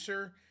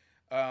producer,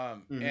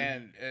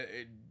 and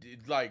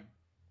like,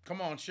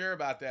 come on, share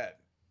about that.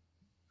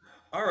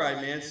 All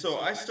right, man. So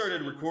I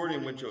started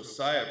recording with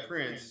Josiah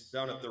Prince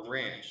down at the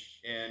ranch,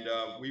 and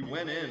we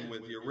went in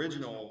with the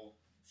original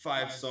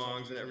 5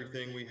 songs and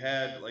everything. We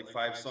had like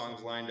 5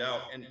 songs lined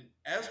out, and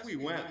as we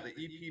went, the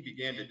EP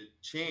began to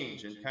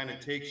change and kind of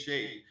take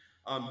shape.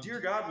 Dear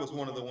God was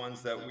one of the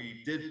ones that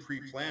we did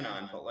pre-plan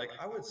on, but like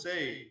I would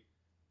say,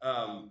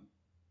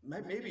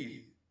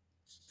 maybe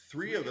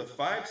 3 of the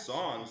 5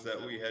 songs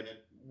that we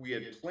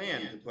had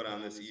planned to put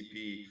on this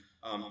EP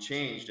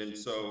changed, and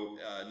so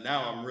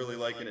now I'm really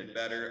liking it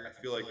better.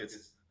 I feel like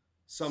it's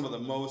some of the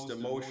most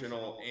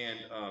emotional and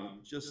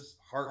just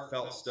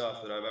heartfelt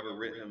stuff that I've ever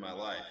written in my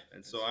life,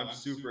 and so I'm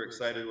super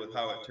excited with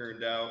how it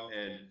turned out.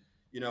 And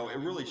it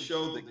really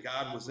showed that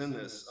God was in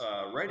this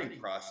writing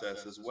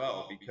process as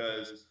well,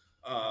 because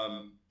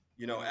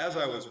as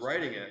I was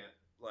writing it,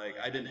 like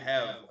I didn't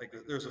have like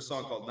there's a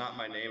song called "Not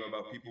My Name"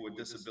 about people with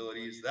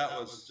disabilities that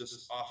was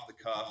just off the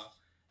cuff,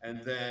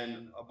 and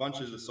then a bunch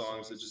of the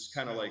songs that just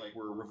kind of like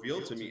were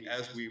revealed to me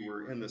as we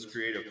were in this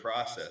creative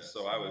process.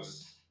 So I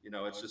was,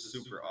 it's just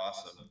super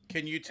awesome.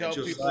 Can you And tell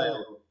Josiah,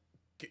 people?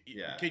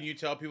 yeah, Can you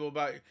tell people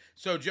about?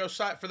 So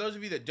Josiah, for those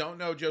of you that don't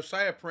know,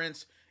 Josiah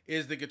Prince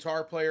is the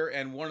guitar player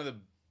and one of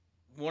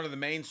the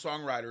main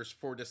songwriters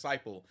for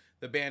Disciple,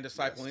 the band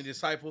Disciple. yes, Any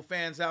Disciple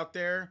fans out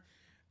there?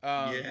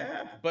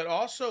 yeah, But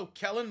also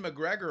Kellen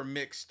McGregor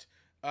mixed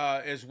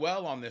as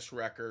well on this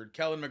record.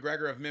 Kellen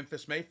McGregor of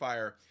Memphis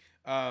Mayfire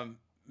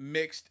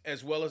mixed,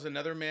 as well as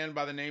another man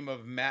by the name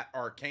of Matt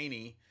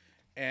Arcaney,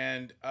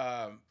 and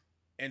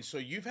so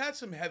you've had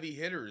some heavy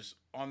hitters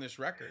on this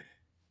record.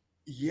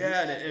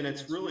 yeah, and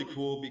it's really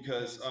cool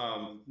because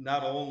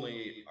not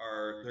only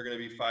are there going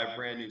to be 5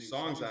 brand new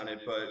songs on it,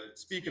 but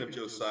speaking of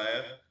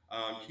Josiah,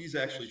 he's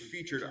actually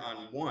featured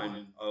on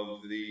one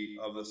of the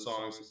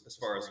songs as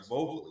far as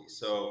vocally.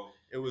 So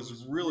it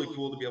was really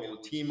cool to be able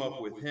to team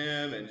up with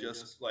him, and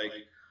just like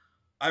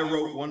I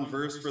wrote one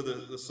verse for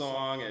the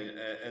song,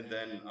 and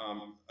then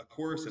a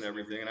chorus and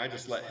everything, and I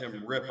just let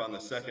him rip on the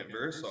second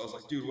verse. So I was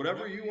like, dude,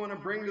 whatever you want to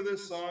bring to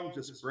this song,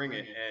 just bring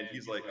it. And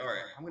he's like, all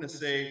right, I'm going to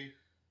say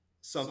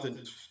something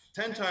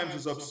 10 times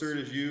as absurd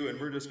as you, and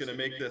we're just going to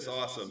make this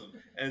awesome.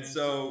 And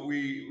so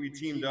we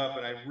teamed up,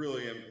 and I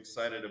really am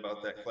excited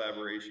about that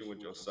collaboration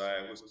with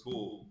Josiah. It was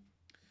cool.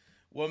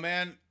 Well,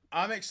 man,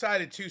 I'm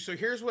excited too. So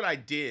here's what I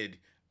did.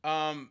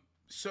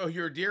 So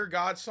your Dear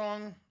God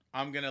song,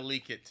 I'm gonna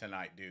leak it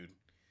tonight, dude.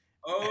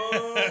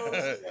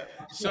 Oh,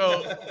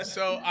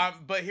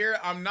 But here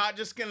I'm not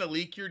just gonna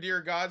leak your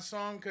Dear God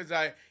song because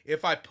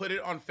if I put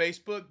it on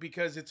Facebook,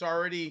 because it's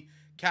already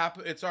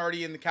it's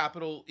already in the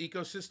Capital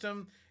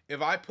ecosystem.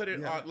 If I put it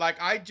yeah, on, like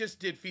I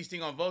just did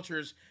Feasting on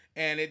Vultures,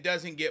 and it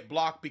doesn't get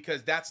blocked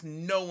because that's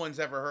no one's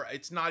ever heard.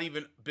 It's not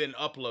even been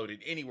uploaded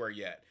anywhere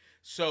yet.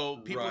 So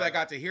people right. that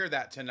got to hear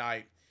that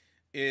tonight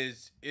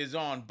is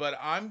on. But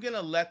I'm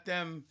gonna let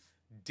them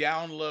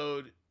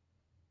download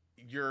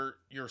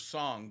your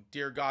song,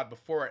 Dear God,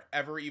 before it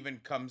ever even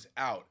comes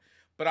out.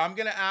 But I'm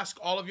gonna ask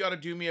all of y'all to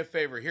do me a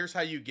favor. Here's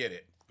how you get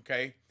it.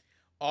 Okay,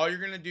 all you're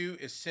gonna do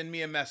is send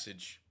me a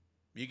message.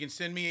 You can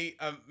send me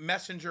a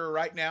messenger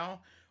right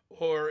now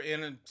or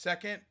in a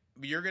second.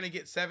 You're gonna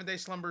get 7 Day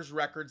Slumbers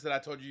records that I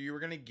told you were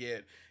gonna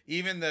get.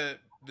 Even the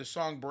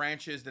song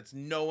Branches, that's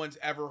no one's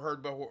ever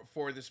heard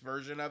before this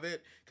version of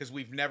it because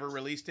we've never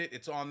released it.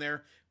 It's on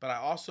there. But I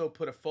also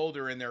put a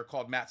folder in there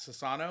called Matt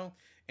Sassano,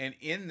 and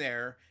in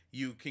there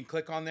you can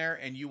click on there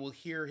and you will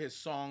hear his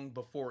song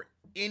before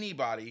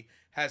anybody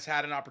has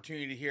had an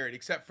opportunity to hear it,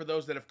 except for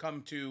those that have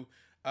come to.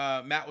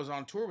 Matt was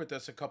on tour with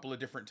us a couple of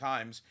different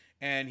times,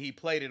 and he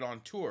played it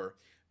on tour.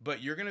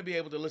 But you're going to be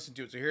able to listen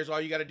to it. So here's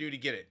all you got to do to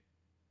get it.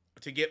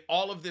 To get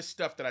all of this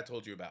stuff that I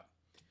told you about.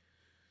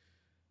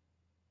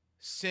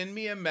 Send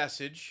me a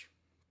message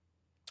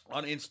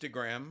on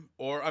Instagram,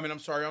 on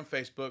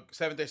Facebook,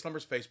 7 Day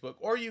Slumbers Facebook,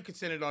 or you can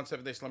send it on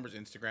 7 Day Slumbers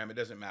Instagram. It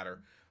doesn't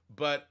matter.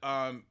 But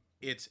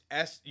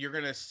you're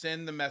going to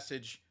send the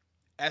message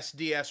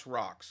SDS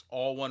Rocks,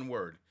 all one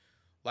word,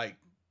 like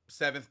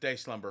 7th Day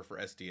Slumber for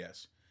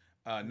SDS.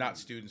 Not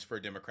Students for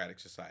a Democratic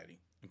Society.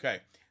 Okay,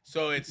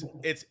 so it's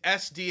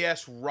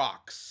SDS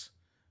Rocks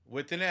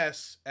with an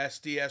S,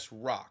 SDS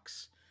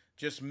Rocks.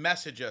 Just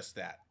message us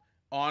that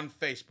on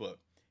Facebook.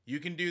 You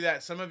can do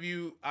that. Some of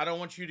you, I don't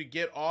want you to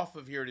get off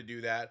of here to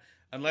do that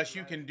unless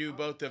you can do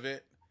both of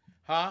it.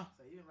 Huh?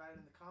 So you can write it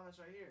in the comments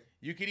right here.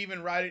 You could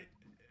even write it.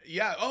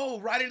 Yeah. Oh,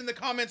 write it in the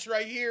comments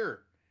right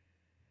here.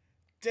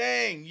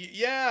 Dang.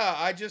 Yeah,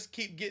 I just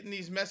keep getting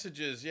these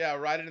messages. Yeah,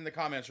 write it in the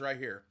comments right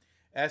here.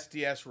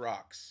 SDS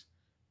Rocks.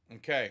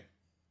 Okay.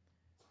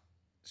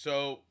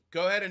 So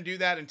go ahead and do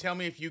that and tell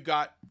me if you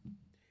got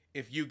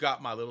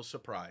my little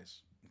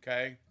surprise.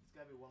 Okay. It's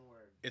gotta be one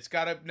word. It's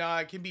gotta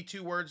it can be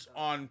 2 words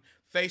on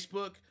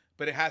Facebook,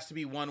 but it has to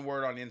be 1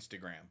 word on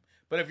Instagram.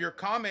 But if you're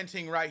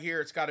commenting right here,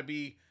 it's gotta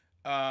be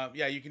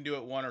you can do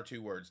it 1 or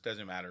 2 words,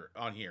 doesn't matter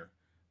on here.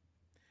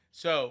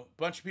 So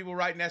bunch of people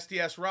writing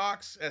SDS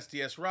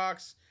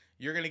Rocks.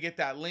 You're gonna get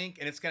that link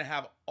and it's gonna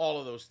have all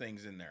of those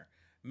things in there.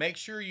 Make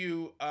sure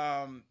you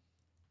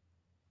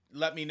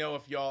let me know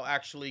if y'all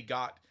actually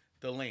got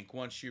the link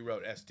once you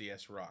wrote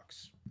SDS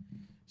Rocks.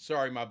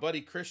 Sorry, my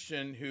buddy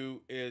Christian,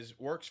 who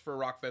works for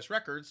Rockfest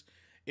Records,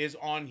 is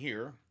on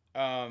here,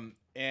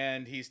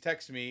 and he's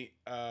texted me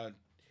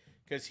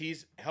because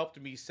he's helped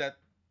me set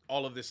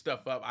all of this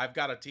stuff up. I've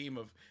got a team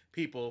of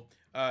people.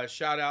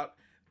 Shout out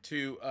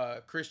to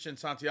Christian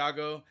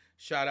Santiago.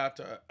 Shout out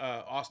to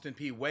Austin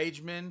P.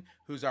 Wageman,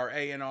 who's our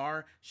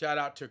A&R. Shout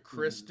out to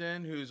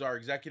Kristen, who's our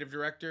executive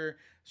director.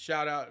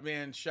 Shout out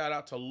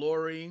to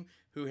Lori,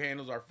 who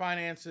handles our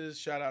finances.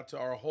 Shout out to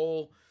our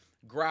whole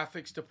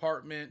graphics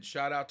department.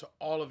 Shout out to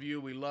all of you.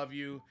 We love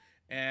you.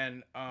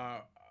 And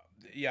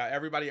yeah,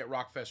 everybody at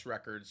Rockfest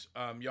Records.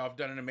 Y'all have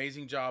done an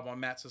amazing job on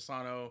Matt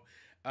Sassano,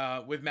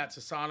 with Matt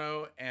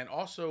Sassano, and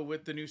also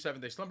with the new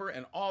Seventh Day Slumber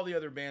and all the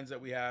other bands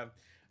that we have.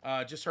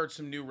 Just heard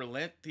some new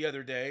Relent the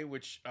other day,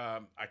 which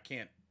I'm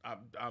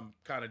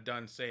kind of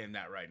done saying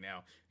that right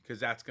now because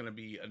that's going to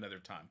be another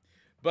time.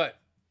 But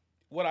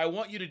what I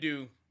want you to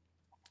do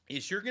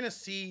is you're going to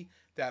see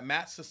that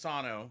Matt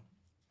Sassano,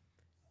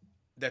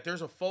 that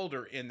there's a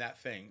folder in that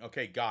thing.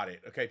 Okay, got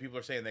it. Okay, people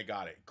are saying they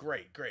got it.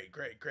 Great.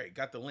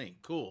 Got the link.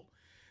 Cool.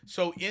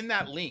 So in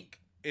that link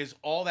is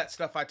all that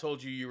stuff I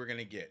told you were going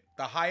to get.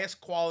 The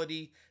highest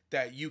quality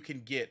that you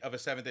can get of a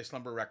Seventh Day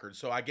Slumber record.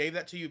 So I gave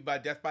that to you by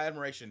Death by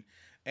Admiration.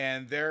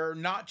 And they're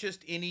not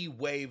just any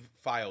WAV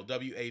file,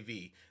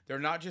 W-A-V. They're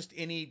not just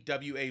any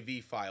W-A-V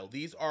file.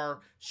 These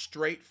are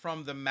straight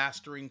from the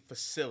mastering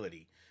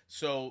facility.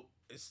 So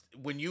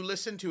when you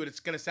listen to it, it's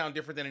going to sound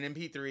different than an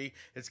MP3.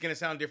 It's going to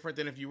sound different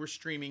than if you were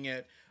streaming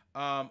it.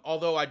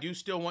 Although I do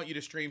still want you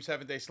to stream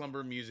Seventh Day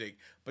Slumber music.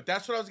 But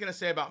that's what I was going to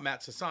say about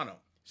Matt Sassano.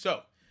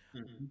 So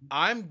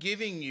I'm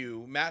giving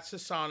you Matt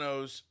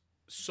Sassano's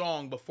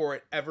song before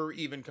it ever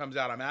even comes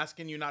out. I'm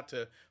asking you not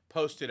to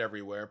post it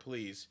everywhere,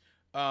 please.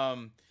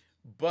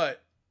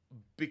 But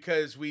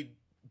because I'm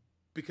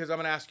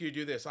going to ask you to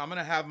do this, I'm going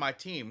to have my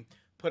team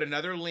put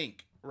another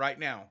link right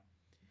now.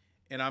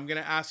 And I'm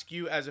going to ask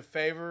you as a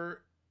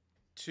favor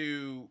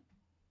to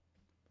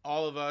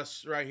all of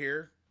us right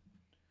here,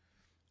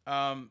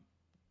 to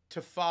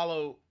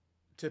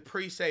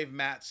pre-save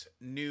Matt's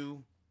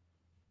new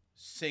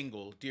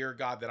single, Dear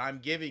God, that I'm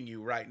giving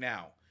you right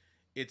now.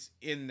 It's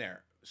in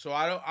there. So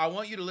I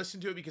want you to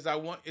listen to it because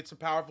it's a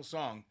powerful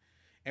song.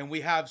 And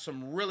we have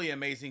some really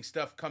amazing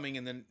stuff coming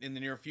in the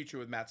near future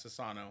with Matt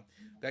Sassano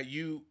that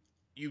you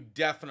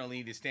definitely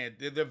need to stand.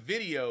 The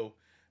video,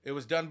 it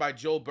was done by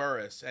Joel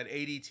Burris at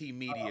ADT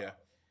Media.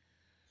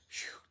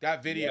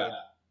 That video,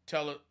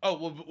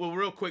 well,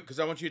 real quick, because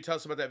I want you to tell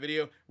us about that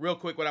video. Real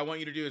quick, what I want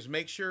you to do is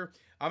make sure,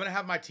 I'm going to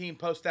have my team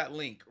post that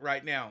link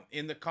right now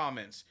in the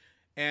comments.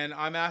 And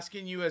I'm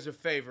asking you as a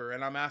favor,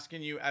 and I'm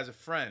asking you as a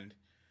friend,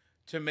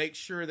 to make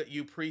sure that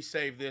you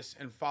pre-save this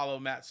and follow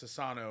Matt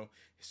Sassano.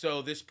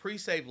 So this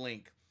pre-save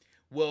link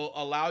will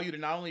allow you to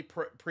not only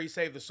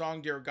pre-save the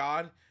song Dear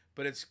God,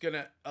 but it's going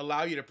to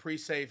allow you to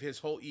pre-save his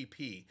whole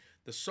EP.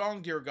 The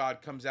song Dear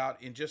God comes out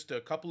in just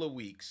a couple of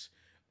weeks,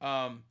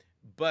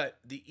 but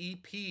the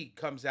EP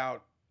comes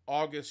out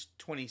August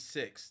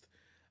 26th,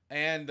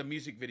 and the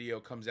music video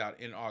comes out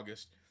in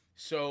August.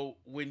 So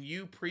when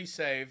you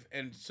pre-save,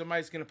 and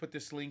somebody's going to put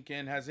this link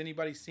in, has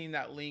anybody seen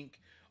that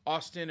link?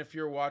 Austin, if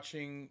you're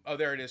watching, oh,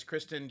 there it is.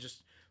 Kristen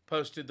just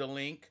posted the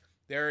link.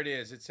 There it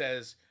is. It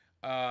says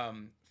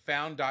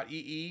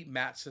found.ee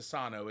Matt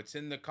Sassano. It's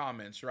in the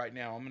comments right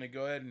now. I'm going to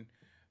go ahead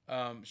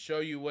and show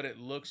you what it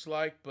looks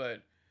like,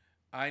 but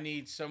I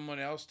need someone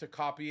else to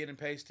copy it and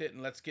paste it,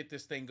 and let's get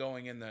this thing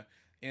going in the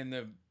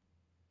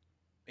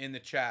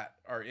chat,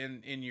 or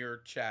in your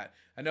chat.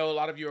 I know a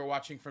lot of you are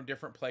watching from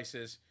different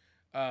places,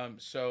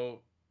 so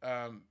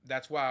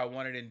that's why I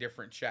want it in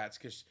different chats,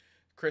 because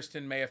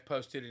Kristen may have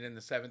posted it in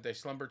the Seventh Day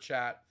Slumber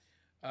chat,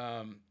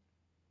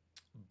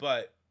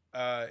 but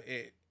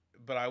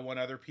I want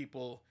other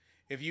people.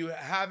 If you're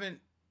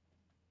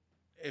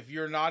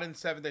not in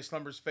Seventh Day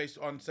Slumber's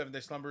on Seventh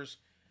Day Slumber's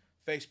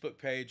Facebook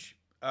page,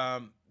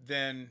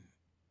 then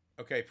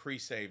okay,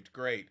 pre-saved,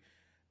 great.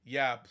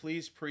 Yeah,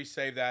 please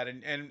pre-save that,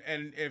 and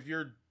if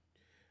you're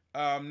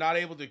not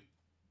able to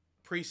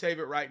pre-save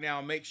it right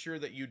now, make sure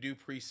that you do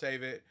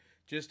pre-save it,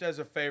 just as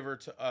a favor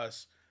to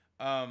us.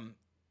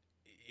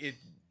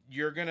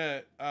 You're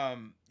gonna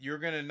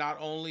not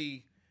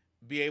only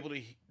be able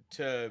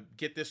to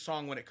get this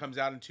song when it comes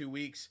out in 2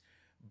 weeks,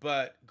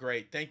 but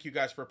great. Thank you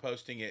guys for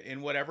posting it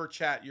in whatever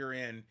chat you're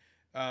in.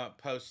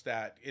 Post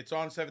that. It's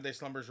on 7 Day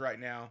Slumbers right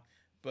now,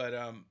 but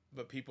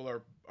people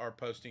are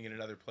posting it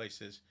in other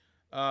places.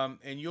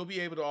 And you'll be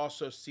able to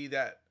also see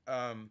that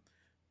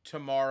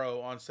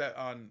tomorrow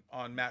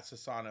on Matt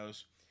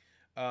Sassano's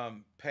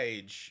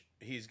page.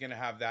 He's going to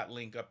have that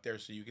link up there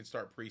so you can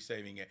start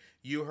pre-saving it.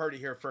 You heard it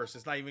here first.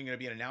 It's not even going to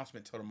be an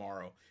announcement till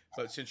tomorrow.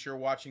 But since you're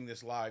watching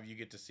this live, you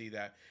get to see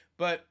that.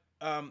 But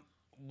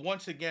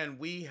once again,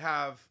 we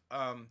have,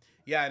 and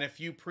if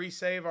you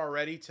pre-save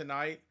already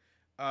tonight,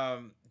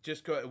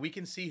 just go, we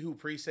can see who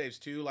pre-saves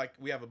too. Like,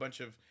 we have a bunch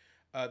of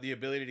the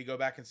ability to go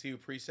back and see who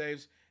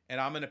pre-saves. And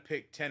I'm going to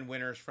pick 10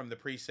 winners from the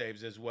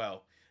pre-saves as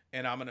well.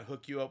 And I'm going to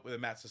hook you up with a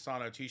Matt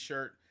Sassano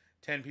t-shirt.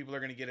 10 people are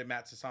going to get a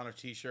Matt Sassano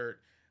t-shirt.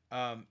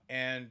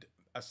 And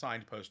a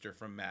signed poster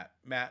from Matt.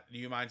 Matt, do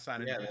you mind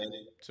signing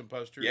some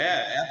posters?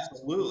 Yeah,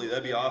 absolutely.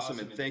 That'd be awesome.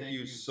 And thank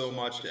you so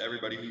much to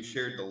everybody who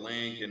shared the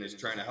link and is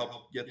trying to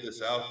help get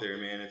this out there,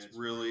 man. It's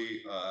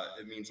really,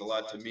 it means a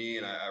lot to me.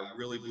 And I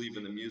really believe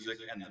in the music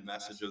and the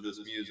message of this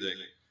music.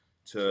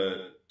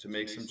 to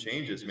make some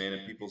changes, man,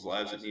 in people's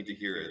lives that need to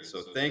hear it.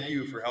 So thank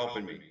you for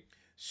helping me.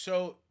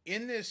 So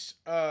in this,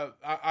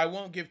 I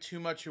won't give too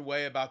much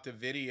away about the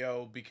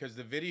video, because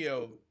the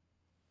video,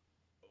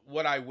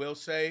 what I will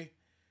say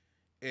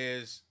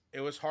is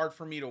it was hard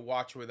for me to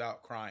watch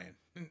without crying.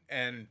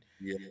 And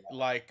Yeah.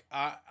 like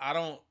I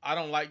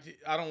don't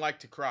like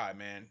to cry,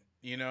 man,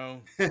 you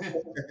know.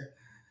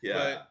 Yeah.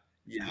 But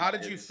Yeah. how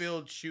did you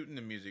feel shooting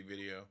the music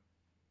video?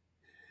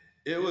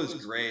 It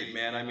was great,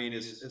 man. I mean,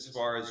 as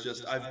far as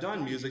just, I've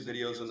done music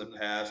videos in the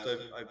past.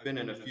 I've been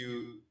in a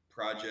few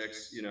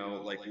projects, you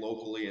know, like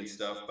locally and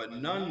stuff, but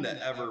none that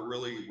ever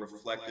really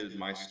reflected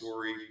my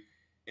story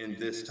in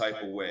this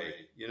type of way.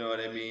 You know what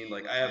I mean?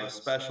 Like, I have a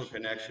special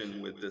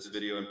connection with this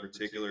video in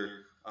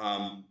particular.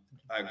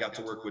 I got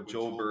to work with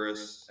Joel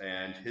Burris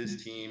and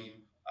his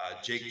team.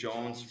 Jake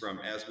Jones from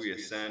As We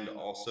Ascend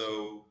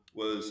also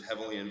was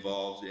heavily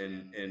involved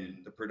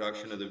in the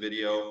production of the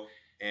video.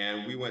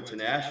 And we went to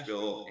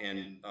Nashville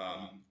and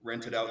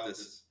rented out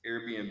this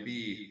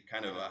Airbnb,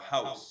 kind of a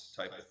house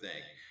type of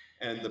thing.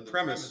 And the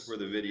premise for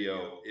the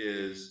video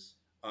is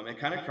it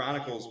kind of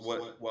chronicles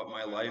what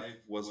my life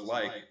was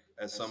like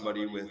as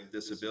somebody with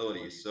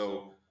disabilities.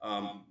 So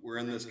we're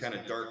in this kind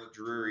of dark,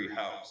 dreary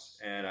house,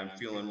 and I'm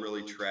feeling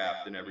really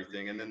trapped and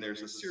everything. And then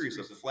there's a series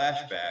of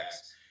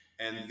flashbacks,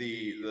 and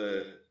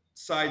the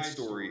side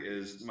story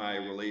is my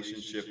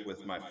relationship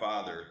with my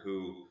father,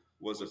 who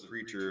was a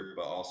preacher,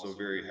 but also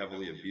very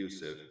heavily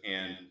abusive.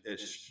 And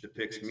it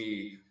depicts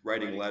me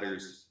writing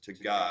letters to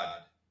God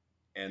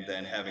and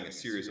then having a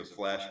series of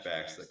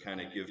flashbacks that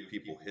kind of give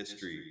people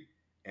history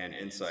and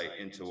insight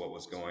into what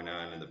was going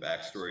on in the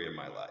backstory of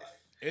my life.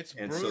 It's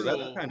And brutal. so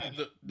that's kind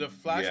of, The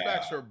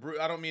flashbacks are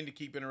brutal. I don't mean to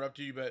keep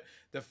interrupting you, but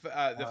the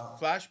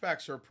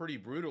flashbacks are pretty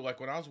brutal.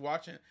 Like when I was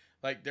watching,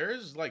 like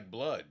there's like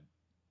blood.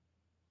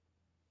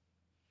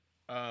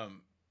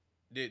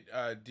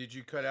 Did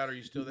you cut out? Are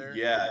you still there?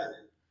 yeah.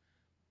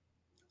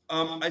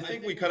 I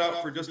think we cut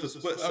out for just a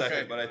split second,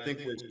 Okay. but I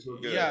think we're still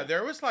good. Yeah,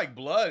 there was like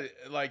blood.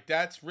 Like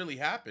that's really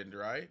happened,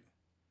 right?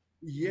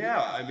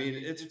 Yeah, I mean,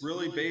 it's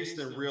really based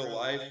in real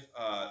life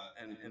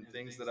and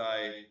things that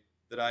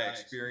I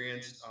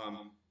experienced.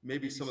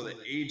 Maybe some of the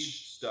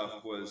age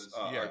stuff was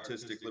Yeah.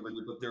 artistic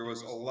liberty, but there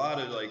was a lot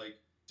of like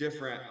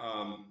different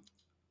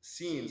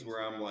scenes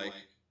where I'm like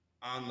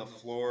on the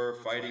floor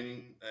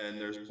fighting, and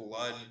there's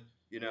blood,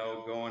 you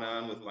know, going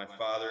on with my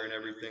father and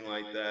everything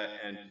like that.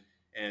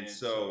 And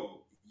so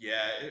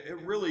yeah,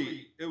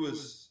 it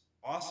was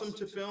awesome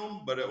to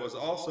film, but it was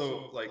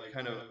also like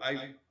kind of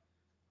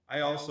I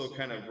also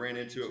kind of ran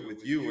into it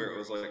with you, where it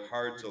was like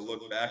hard to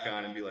look back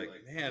on and be like,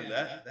 man,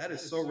 that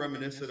is so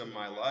reminiscent of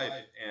my life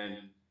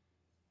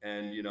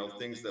and you know,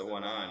 things that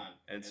went on.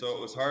 And so it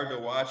was hard to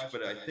watch,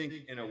 but I think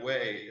in a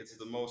way it's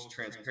the most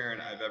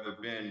transparent I've ever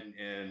been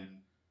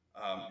in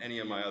any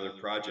of my other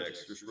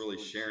projects, just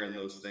really sharing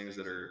those things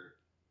that are,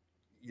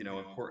 you know,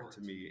 important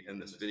to me in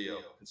this video.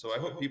 And so I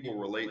hope people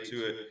relate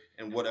to it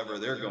and whatever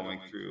they're going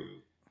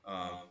through,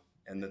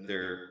 and that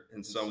they're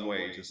in some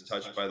way just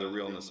touched by the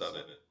realness of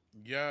it.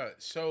 Yeah.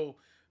 So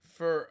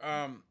for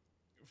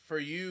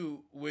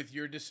you with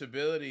your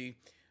disability,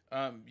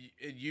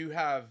 you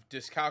have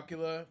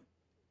dyscalculia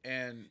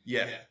and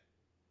Yeah.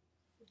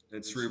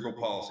 It's cerebral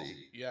palsy.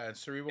 yeah, and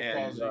cerebral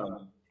And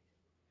palsy.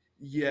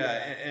 yeah,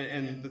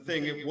 and the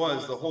thing, it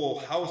was the whole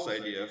house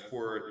idea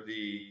for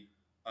the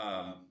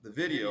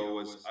video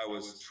was I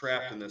was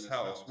trapped in this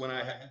house when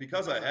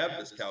because I have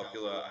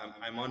dyscalculia,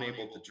 I'm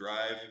unable to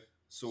drive.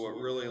 So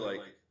it really,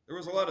 like, there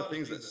was a lot of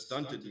things that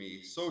stunted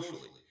me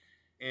socially.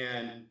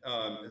 And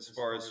as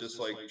far as just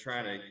like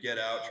trying to get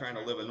out, trying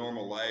to live a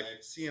normal life,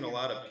 seeing a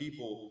lot of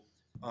people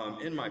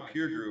in my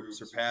peer group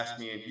surpass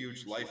me in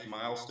huge life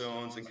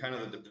milestones, and kind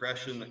of the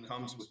depression that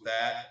comes with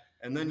that.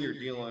 And then you're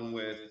dealing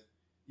with,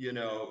 you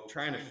know,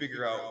 trying to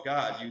figure out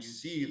God. You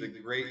see the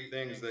great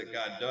things that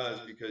God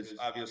does, because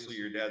obviously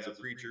your dad's a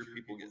preacher.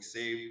 People get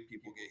saved,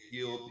 people get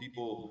healed,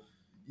 people,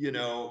 you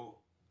know,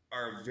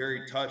 are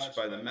very touched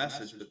by the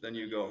message. But then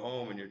you go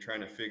home and you're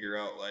trying to figure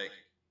out like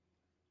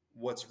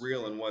what's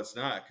real and what's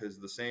not, because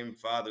the same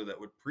father that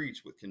would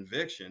preach with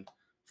conviction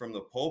from the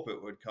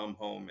pulpit would come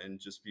home and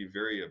just be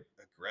very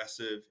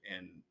aggressive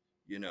and,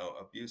 you know,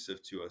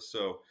 abusive to us.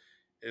 So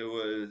it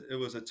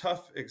was a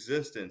tough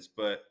existence,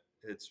 but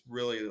it's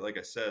really, like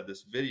I said,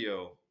 this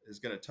video is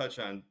going to touch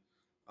on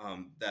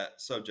that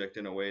subject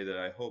in a way that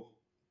I hope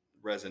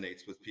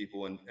resonates with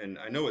people. And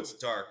I know it's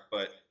dark,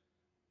 but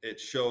it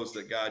shows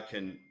that God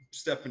can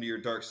step into your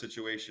dark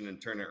situation and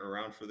turn it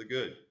around for the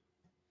good.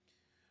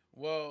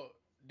 Well,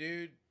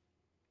 dude,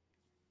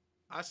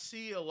 I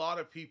see a lot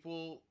of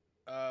people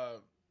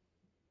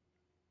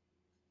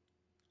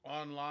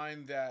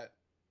online that,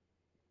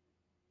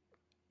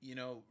 you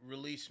know,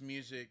 release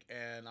music,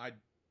 and I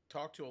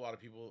talk to a lot of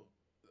people,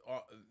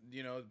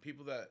 you know,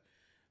 people that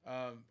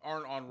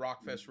aren't on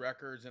Rockfest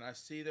Records, and I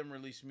see them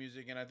release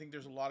music, and I think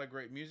there's a lot of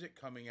great music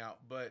coming out.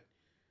 But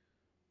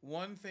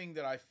one thing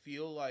that I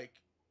feel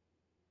like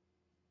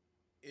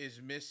is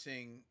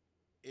missing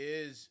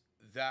is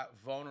that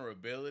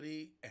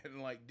vulnerability.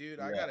 And like, dude,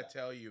 I gotta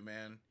tell you,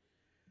 man,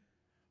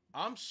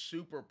 I'm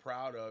super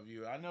proud of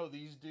you. I know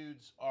these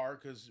dudes are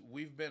because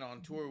we've been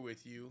on tour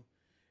with you,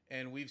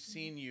 and we've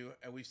seen you,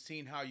 and we've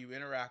seen how you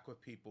interact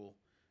with people.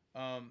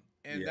 And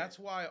Yeah. that's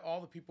why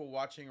all the people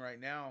watching right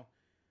now,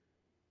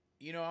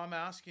 I'm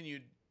asking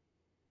you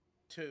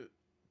to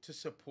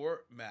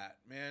support Matt,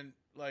 man.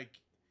 Like,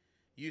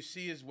 you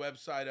see his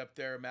website up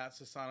there,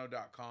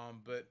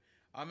 mattsasano.com, but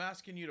I'm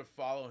asking you to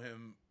follow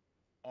him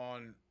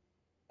on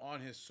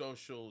his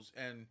socials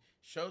and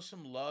show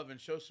some love and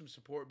show some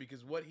support,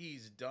 because what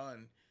he's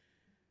done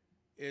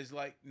is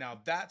like, now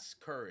that's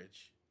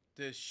courage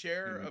to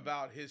share Mhm.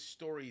 about his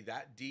story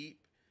that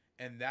deep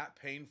and that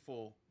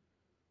painful.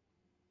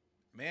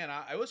 Man,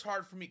 it was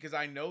hard for me because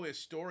I know his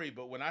story,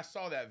 but when I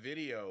saw that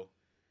video,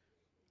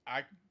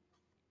 I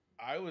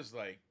I was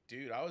like,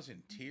 dude, I was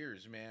in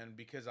tears, man,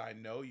 because I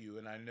know you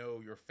and I know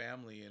your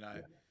family, and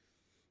Yeah.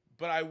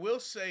 but I will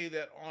say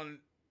that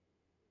on,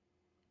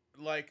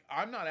 like,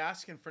 I'm not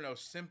asking for no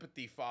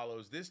sympathy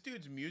follows. This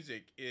dude's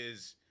music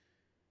is,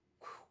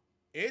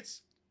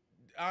 it's,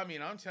 I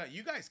mean, I'm telling you,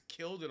 you guys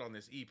killed it on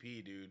this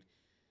EP, dude.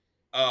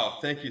 Oh,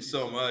 thank you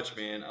so much,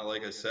 man.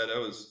 Like I said, it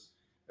was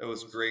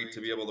great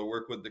to be able to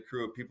work with the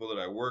crew of people that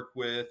I work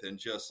with, and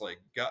just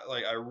like got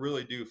like I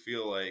really do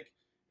feel like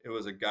it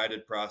was a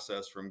guided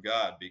process from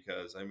God,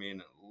 because I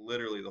mean,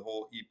 literally the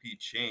whole EP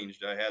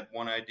changed. I had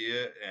one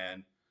idea,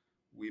 and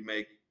we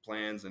make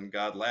plans, and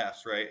God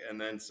laughs, right?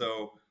 And then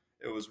so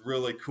it was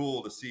really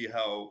cool to see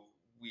how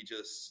we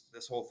just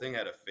this whole thing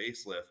had a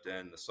facelift,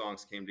 and the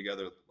songs came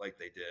together like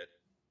they did.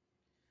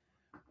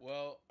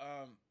 Well,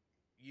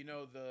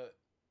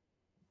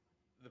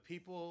 the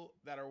people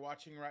that are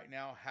watching right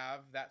now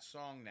have that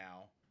song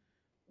now.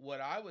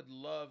 What I would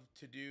love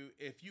to do,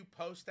 if you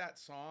post that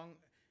song,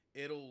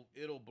 it'll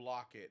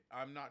block it.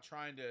 I'm not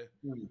trying to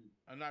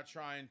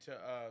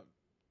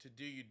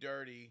do you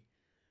dirty,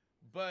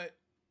 but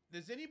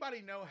does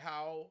anybody know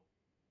how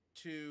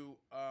to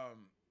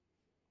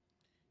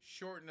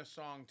shorten a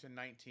song to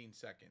 19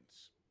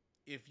 seconds?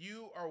 If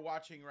you are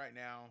watching right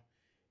now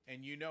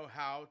and you know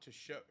how to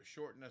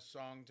shorten a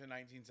song to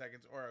 19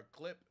 seconds, or a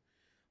clip,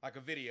 like a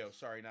video,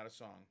 sorry, not a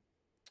song.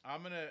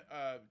 I'm gonna.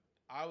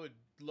 I would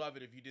love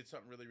it if you did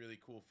something really, really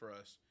cool for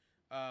us,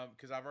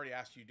 because I've already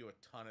asked you to do a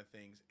ton of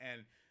things.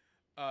 And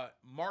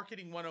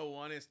marketing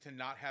 101 is to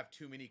not have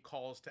too many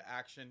calls to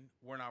action.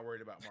 We're not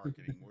worried about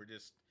marketing. We're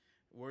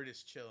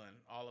just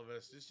chilling. All of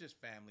us. It's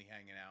just family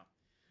hanging out.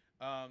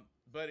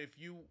 But if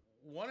you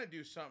want to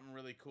do something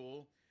really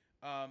cool,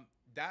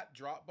 that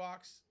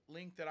Dropbox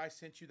link that I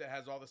sent you that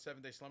has all the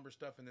 7 Day Slumber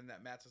stuff, and then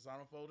that Matt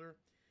Sassano folder,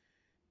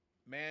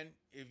 man,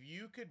 if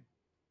you could,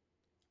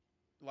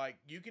 like,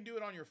 you can do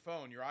it on your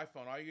phone, your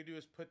iPhone. All you can do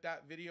is put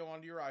that video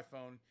onto your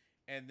iPhone,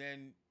 and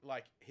then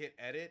like hit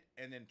edit,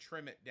 and then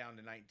trim it down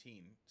to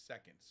 19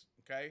 seconds.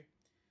 Okay?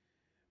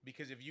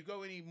 Because if you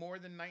go any more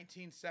than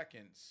 19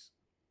 seconds,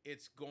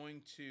 it's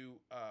going to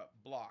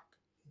block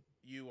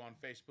you on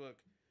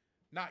Facebook.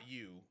 Not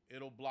you,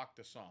 it'll block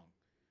the song.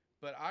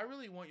 But I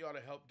really want y'all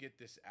to help get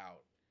this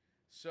out.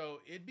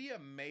 So it'd be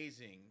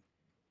amazing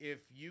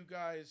if you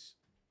guys,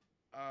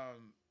 I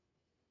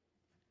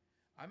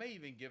may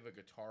even give a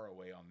guitar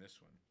away on this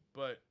one.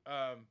 But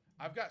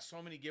I've got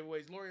so many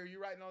giveaways. Lori, are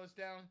you writing all this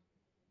down?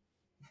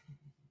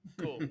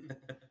 Cool.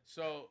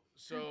 So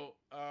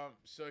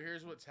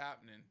here's what's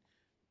happening.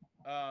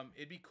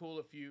 It'd be cool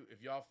if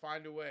y'all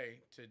find a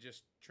way to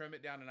just trim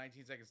it down to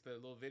 19 seconds. The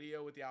little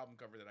video with the album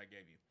cover that I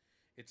gave you,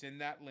 it's in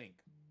that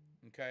link,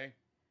 okay?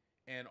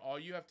 And all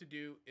you have to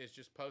do is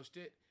just post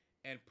it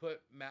and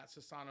put Matt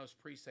Sassano's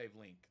pre-save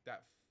link.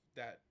 That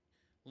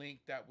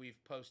link that we've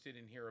posted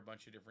in here a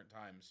bunch of different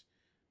times,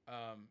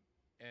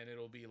 and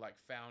it'll be like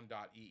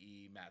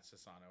found.ee Matt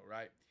Sassano,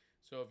 right?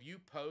 So if you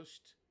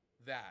post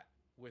that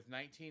with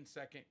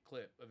 19-second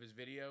clip of his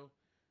video,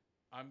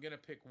 I'm going to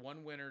pick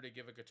one winner to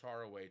give a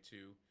guitar away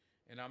to,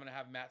 and I'm going to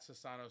have Matt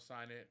Sassano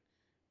sign it,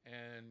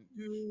 and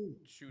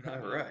shoot, I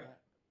All right.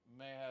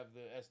 may have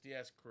the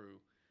SDS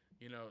crew,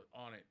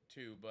 on it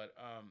too. But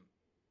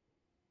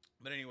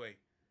anyway,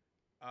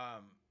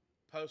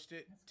 post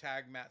it,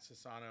 tag Matt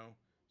Sassano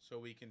so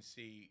we can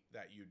see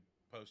that you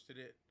posted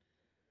it.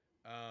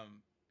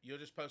 You'll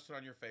just post it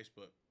on your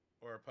Facebook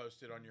or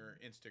post it on your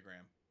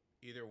Instagram,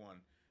 either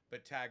one.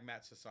 But tag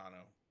Matt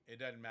Sassano. It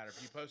doesn't matter.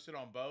 If you post it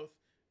on both,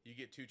 you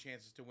get 2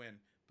 chances to win.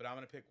 But I'm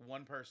going to pick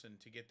one person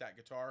to get that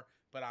guitar.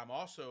 But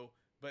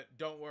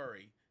don't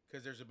worry,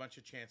 because there's a bunch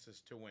of chances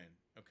to win.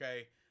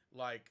 Okay?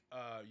 Like,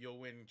 you'll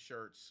win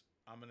shirts.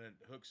 I'm going to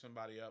hook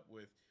somebody up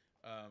with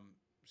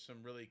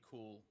some really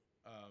cool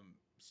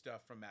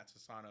stuff from Matt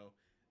Sassano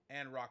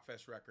and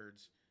Rockfest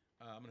Records.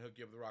 I'm going to hook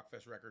you up with the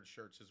Rockfest Records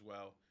shirts as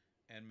well,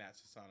 and Matt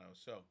Sassano.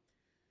 So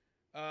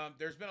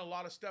there's been a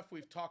lot of stuff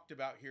we've talked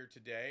about here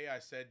today. I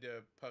said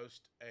to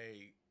post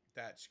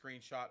that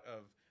screenshot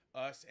of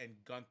us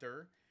and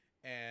Gunther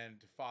and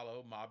to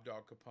follow Mob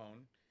Dog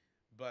Capone.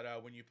 But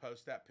when you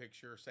post that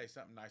picture, say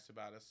something nice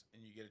about us,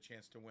 and you get a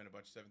chance to win a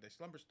bunch of 7 Day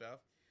Slumber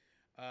stuff.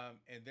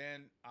 And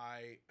then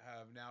I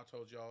have now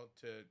told y'all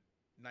to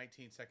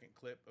 19-second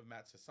clip of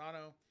Matt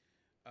Sassano.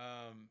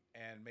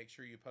 and make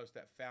sure you post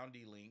that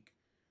Foundy link,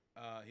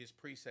 his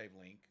pre-save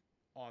link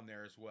on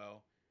there as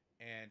well,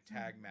 and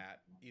tag Matt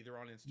either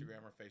on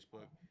Instagram or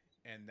Facebook.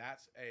 And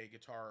that's a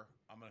guitar.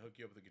 I'm gonna hook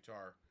you up with a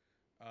guitar.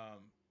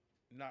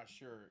 Not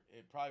sure.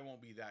 It probably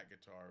won't be that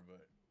guitar,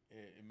 but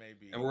it may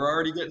be. And we're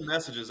already getting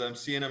messages. I'm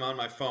seeing them on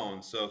my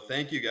phone. So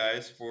thank you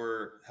guys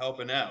for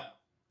helping out.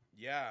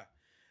 Yeah.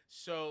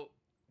 So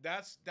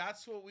that's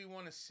what we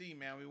want to see,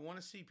 man. We want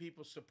to see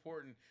people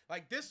supporting.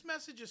 Like, this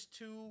message is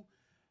too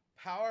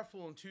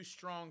powerful and too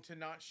strong to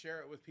not share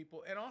it with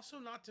people, and also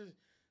not to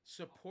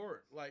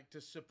support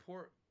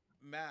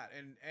Matt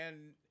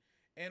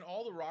and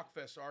all the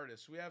Rockfest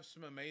artists. We have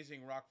some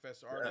amazing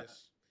Rockfest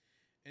artists.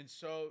 And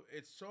so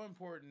it's so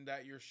important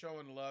that you're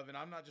showing love. And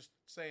I'm not just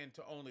saying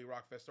to only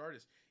Rockfest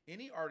artists.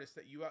 Any artist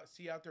that you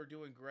see out there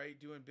doing great,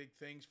 doing big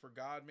things for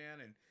God, man,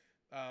 and,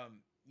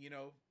 you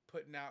know,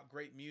 putting out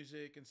great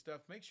music and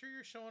stuff, make sure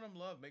you're showing them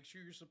love. Make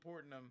sure you're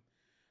supporting them.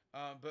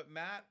 But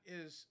Matt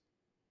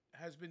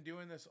has been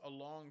doing this a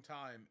long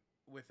time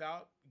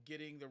without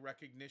getting the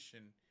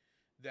recognition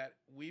that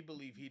we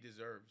believe he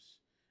deserves.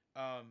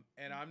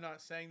 And I'm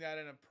not saying that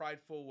in a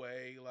prideful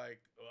way, like,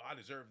 oh, I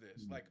deserve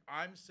this. Like,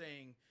 I'm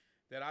saying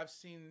that I've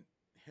seen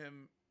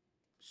him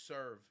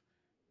serve,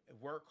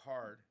 work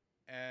hard,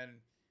 and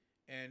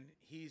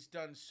he's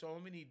done so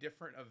many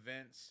different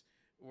events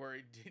where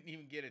he didn't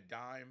even get a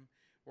dime,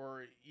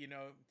 or, you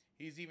know,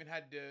 he's even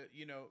had to,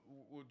 you know,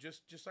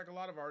 just like a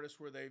lot of artists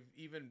where they've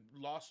even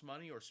lost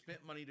money or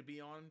spent money to be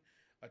on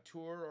a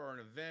tour or an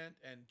event,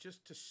 and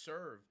just to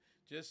serve,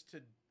 just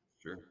to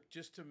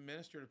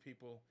minister to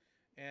people.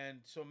 And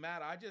so,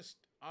 Matt,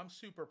 I'm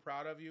super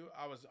proud of you.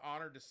 I was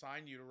honored to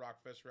sign you to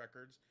Rockfest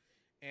Records,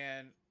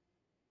 and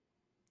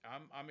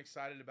I'm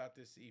excited about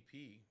this EP,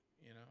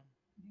 you know?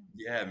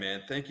 Yeah,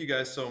 man. Thank you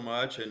guys so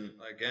much. And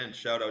again,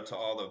 shout out to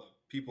all the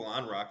people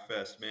on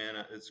Rockfest, man.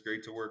 It's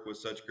great to work with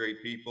such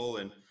great people.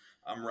 And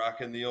I'm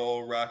rocking the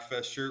old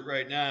Rockfest shirt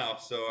right now.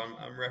 So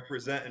I'm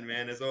representing,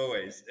 man, as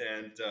always.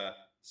 And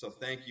so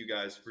thank you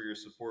guys for your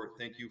support.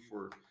 Thank you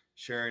for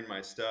sharing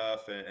my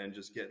stuff and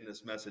just getting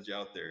this message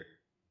out there.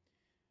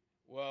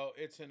 Well,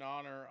 it's an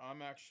honor.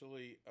 I'm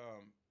actually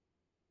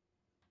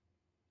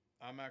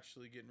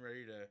getting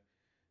ready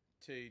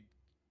to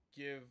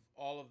give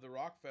all of the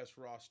Rockfest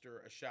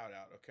roster a shout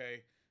out.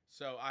 Okay.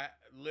 So I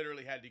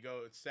literally had to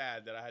go. It's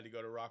sad that I had to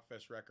go to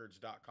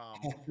rockfestrecords.com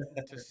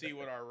to see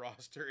what our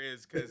roster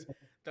is, because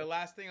the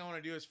last thing I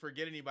want to do is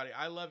forget anybody.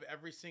 I love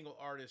every single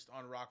artist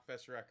on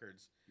Rockfest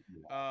Records.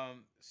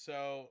 And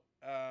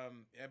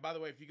by the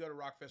way, if you go to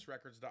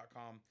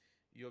rockfestrecords.com,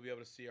 you'll be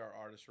able to see our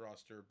artist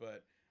roster.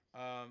 But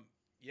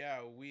yeah,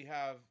 we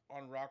have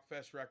on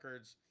Rockfest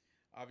Records,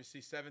 obviously,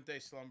 Seventh Day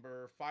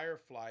Slumber,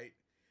 Fireflight,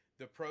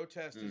 The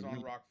Protest is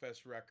on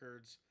Rockfest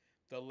Records,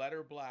 The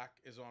Letter Black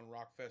is on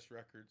Rockfest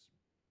Records,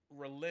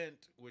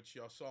 Relent, which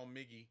y'all saw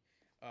Miggy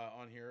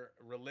on here,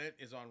 Relent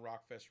is on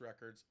Rockfest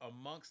Records,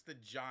 Amongst the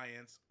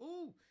Giants,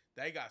 ooh,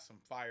 they got some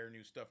fire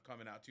new stuff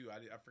coming out too.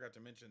 I forgot to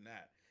mention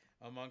that.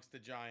 Amongst the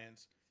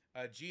Giants,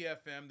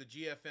 GFM, the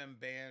GFM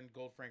band,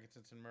 Gold,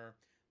 Frankincense, and Myrrh,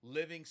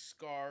 Living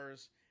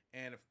Scars,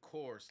 and of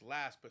course,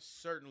 last but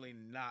certainly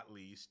not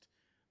least,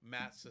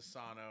 Matt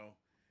Sassano.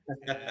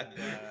 And,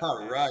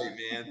 all right,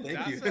 man.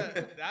 Thank you.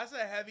 That's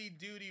a heavy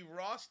duty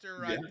roster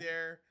right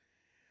there.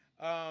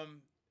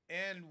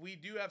 And we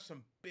do have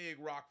some big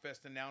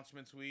Rockfest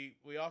announcements. We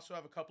also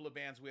have a couple of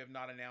bands we have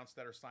not announced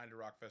that are signed to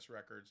Rockfest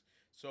Records.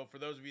 So for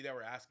those of you that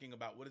were asking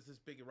about what is this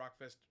big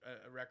Rockfest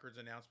Records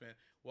announcement,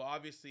 well,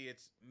 obviously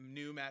it's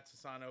new Matt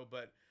Sassano,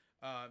 but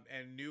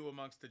and new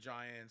Amongst the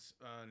Giants,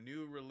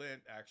 new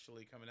Relent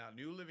actually coming out,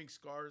 new Living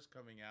Scars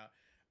coming out,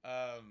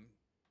 a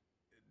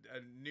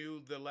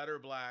new The Letter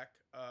Black.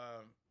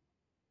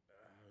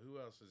 Who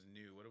else is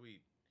new? What do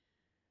we?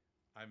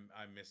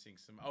 I'm missing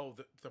some. Oh,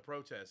 the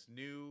Protest,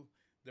 new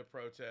The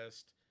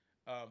Protest.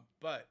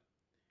 But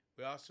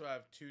we also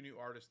have two new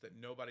artists that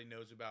nobody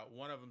knows about.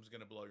 One of them is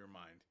gonna blow your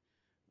mind.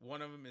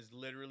 One of them is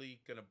literally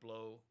gonna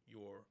blow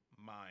your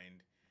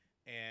mind.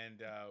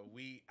 And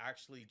we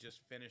actually just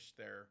finished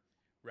their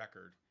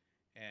record,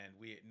 and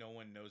no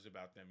one knows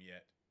about them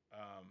yet.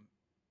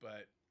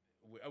 But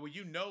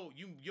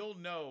you'll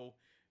know,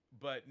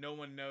 but no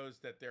one knows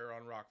that they're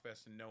on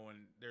Rockfest, and no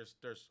one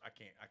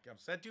I've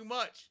said too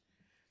much.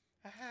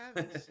 I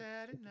haven't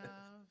said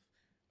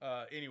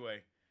enough.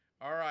 Anyway,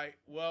 all right.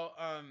 Well,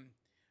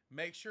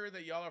 make sure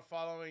that y'all are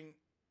following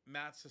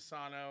Matt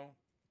Sassano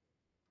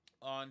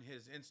on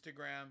his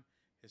Instagram,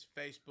 his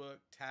Facebook,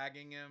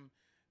 tagging him.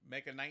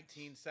 Make a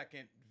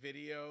 19-second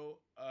video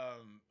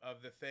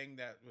of the thing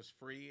that was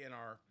free in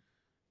our,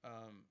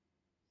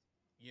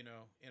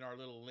 in our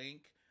little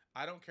link.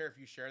 I don't care if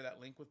you share that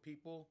link with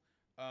people.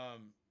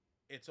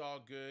 It's all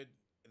good.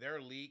 There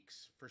are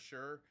leaks for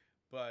sure,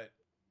 but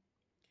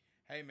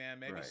hey, man,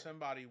 maybe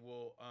somebody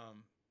will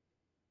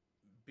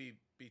be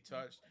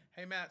touched.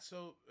 Hey, Matt.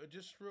 So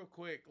just real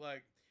quick,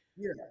 like,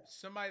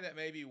 somebody that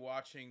may be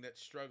watching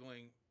that's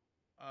struggling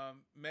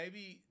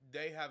maybe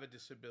they have a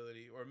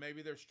disability, or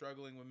maybe they're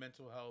struggling with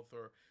mental health,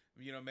 or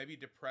maybe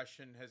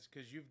depression has,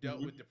 because you've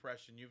dealt with Mhm.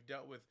 depression, you've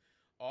dealt with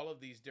all of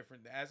these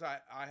different, as I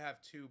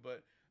have too.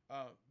 But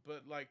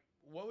like,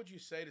 what would you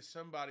say to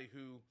somebody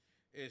who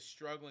is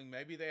struggling?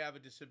 Maybe they have a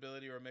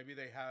disability, or maybe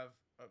they have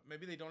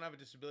maybe they don't have a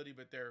disability,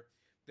 but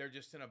they're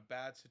just in a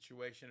bad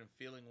situation and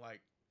feeling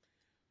like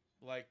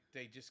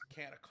they just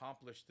can't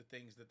accomplish the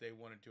things that they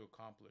wanted to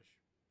accomplish.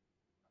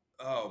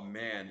 Oh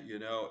man,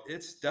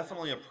 it's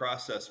definitely a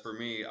process for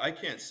me. I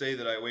can't say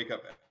that I wake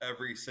up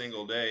every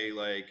single day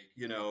like,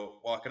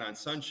 walking on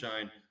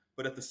sunshine,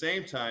 but at the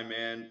same time,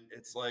 man,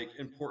 it's like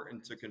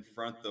important to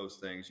confront those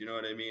things. You know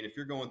what I mean? If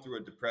you're going through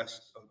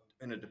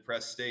in a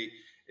depressed state,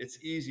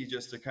 it's easy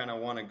just to kind of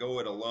want to go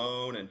it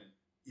alone and,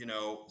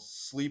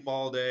 sleep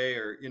all day,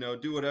 or,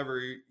 do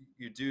whatever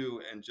you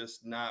do and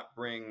just not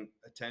bring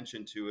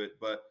attention to it.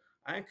 But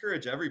I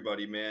encourage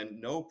everybody, man,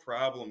 no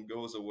problem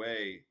goes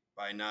away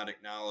by not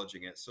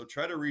acknowledging it. So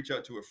try to reach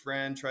out to a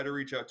friend, try to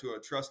reach out to a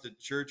trusted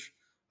church,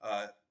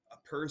 uh, a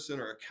person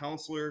or a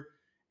counselor,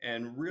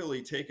 and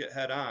really take it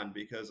head on,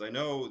 because I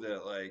know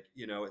that, like,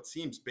 it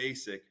seems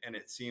basic and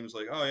it seems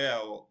like, oh yeah,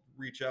 well,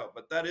 reach out,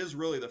 but that is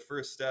really the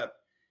first step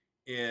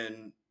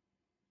in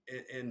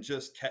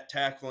just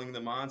tackling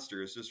the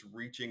monsters, just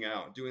reaching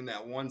out, doing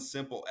that one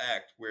simple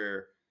act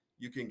where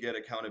you can get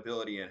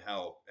accountability and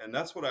help. And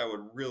that's what I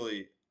would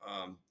really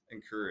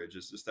encourage,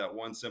 is just that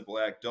one simple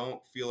act.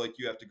 Don't feel like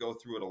you have to go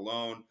through it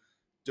alone.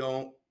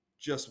 Don't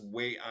just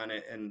wait on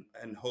it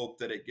and hope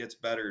that it gets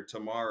better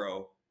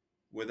tomorrow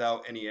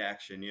without any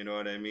action. You know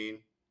what I mean?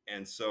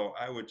 And so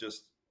I would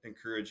just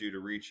encourage you to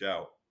reach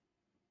out.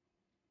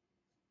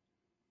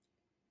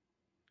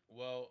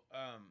 Well,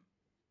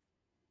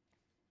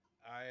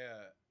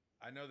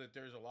 I know that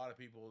there's a lot of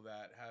people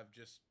that have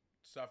just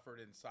suffered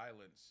in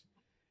silence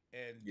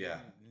and Yeah.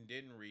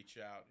 didn't reach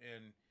out.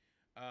 And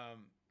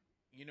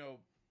you know,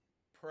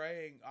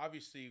 praying,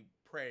 obviously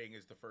praying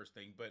is the first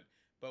thing, but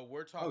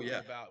Oh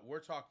yeah. we're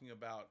talking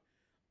about,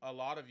 a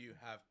lot of you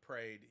have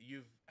prayed.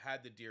 You've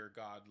had the Dear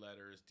God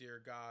letters,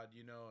 Dear God,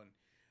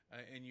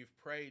 and you've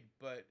prayed,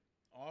 but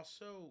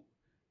also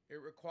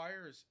it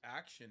requires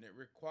action. It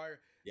require,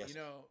 Yes.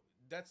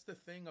 that's the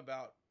thing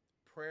about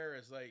prayer,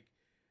 is like,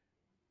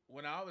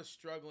 when I was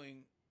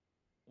struggling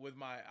with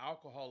my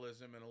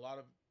alcoholism, and a lot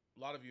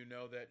of you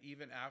know that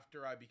even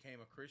after I became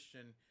a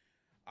Christian,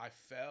 I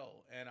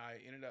fell and I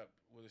ended up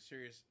with a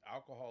serious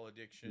alcohol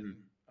addiction.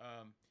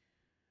 Mhm.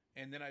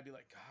 And then I'd be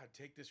like, God,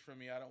 take this from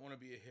me. I don't want to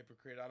be a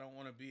hypocrite. I don't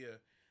want to be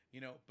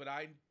but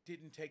I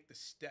didn't take the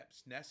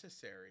steps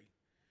necessary,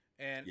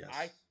 and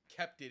I Yes.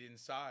 kept it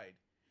inside.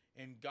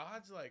 And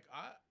God's like,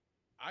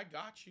 I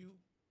got you,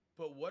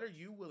 but what are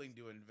you willing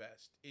to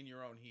invest in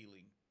your own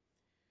healing?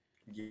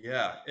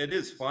 Yeah, it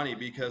is funny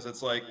because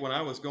it's like when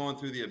I was going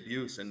through the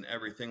abuse and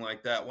everything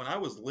like that, when I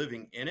was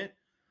living in it,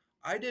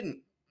 I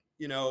didn't,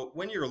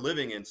 when you're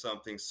living in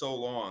something so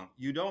long,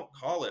 you don't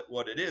call it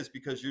what it is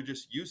because you're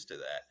just used to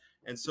that.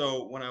 And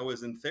so when I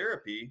was in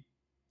therapy,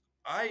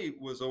 I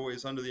was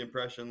always under the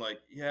impression like,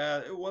 yeah,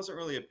 it wasn't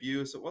really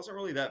abuse. It wasn't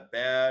really that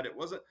bad. It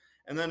wasn't.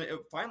 And then it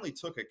finally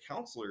took a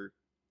counselor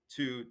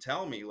to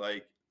tell me,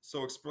 like,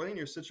 so explain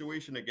your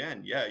situation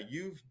again. Yeah,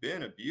 you've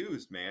been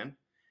abused, man.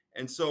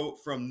 And so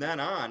from then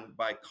on,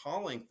 by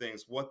calling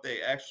things what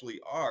they actually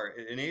are,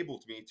 it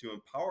enabled me to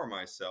empower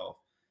myself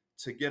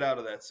to get out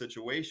of that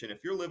situation.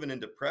 If you're living in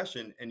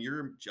depression and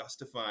you're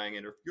justifying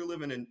it, or if you're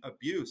living in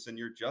abuse and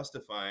you're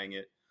justifying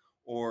it,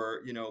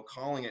 or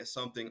calling it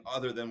something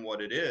other than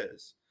what it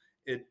is,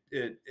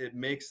 it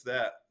makes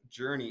that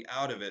journey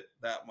out of it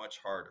that much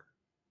harder.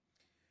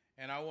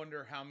 And I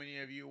wonder how many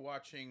of you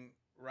watching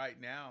right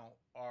now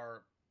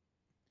are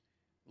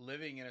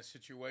living in a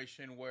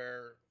situation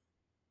where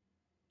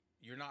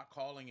you're not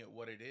calling it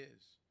what it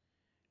is.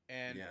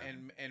 And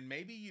Yeah. and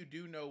maybe you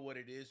do know what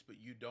it is, but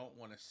you don't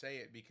want to say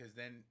it, because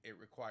then it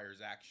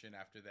requires action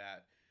after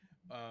that.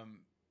 Um,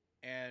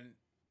 and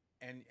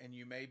and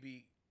you may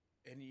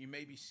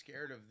be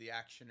scared of the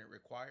action it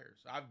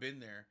requires. I've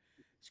been there.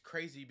 It's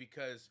crazy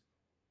because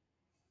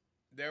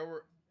there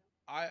were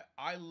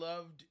I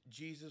loved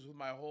Jesus with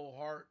my whole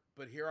heart,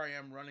 but here I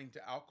am running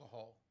to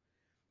alcohol.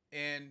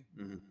 And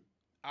Mhm.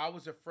 I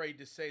was afraid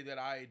to say that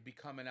I had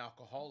become an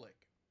alcoholic.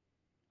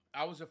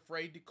 I was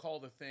afraid to call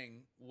the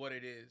thing what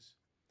it is.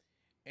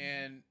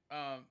 And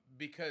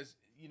because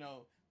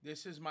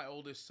this is my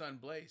oldest son,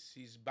 Blaze.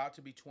 He's about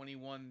to be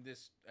 21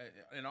 this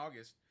in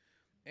August,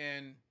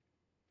 and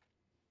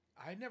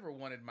I never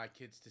wanted my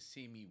kids to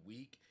see me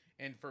weak.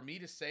 And for me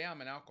to say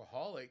I'm an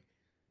alcoholic,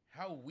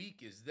 how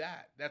weak is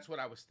that? That's what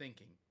I was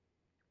thinking,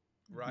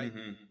 right?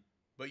 Mhm.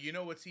 But you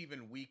know what's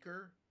even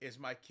weaker is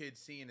my kid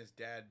seeing his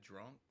dad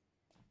drunk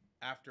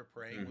after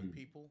praying with Mhm.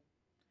 people.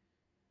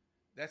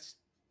 That's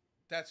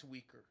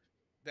weaker.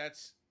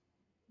 That's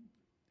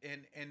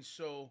and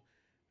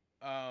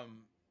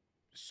um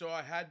so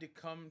I had to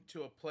come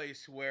to a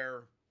place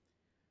where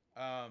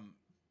um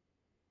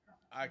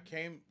I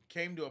came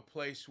to a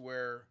place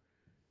where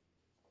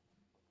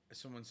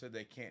someone said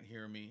they can't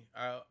hear me.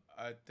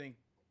 I think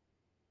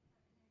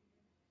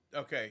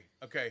Okay.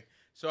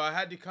 So I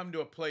had to come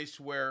to a place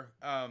where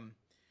I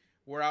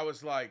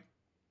was like,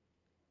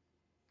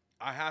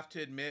 I have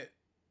to admit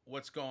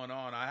what's going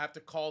on. I have to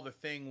call the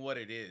thing what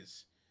it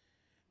is.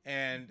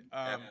 And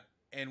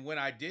and when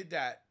I did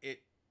that,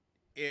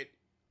 it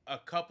a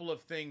couple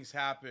of things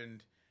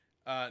happened.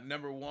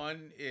 Number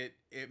one, it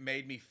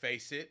made me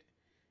face it,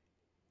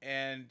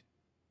 and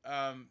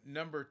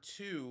number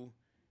two,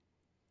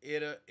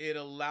 it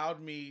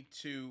allowed me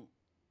to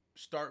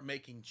start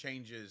making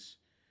changes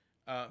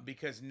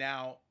because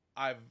now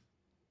I've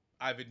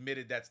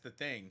admitted that's the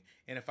thing,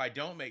 and if I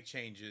don't make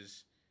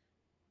changes,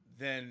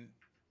 then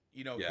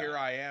here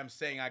I am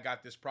saying I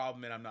got this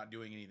problem and I'm not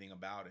doing anything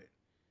about it.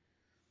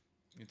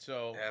 And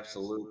so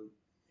Absolutely.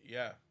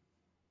 yeah,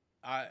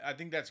 I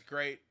think that's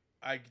great.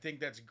 I think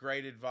that's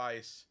great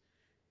advice.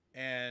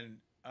 And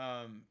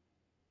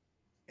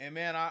and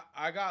man,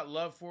 I got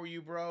love for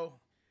you, bro.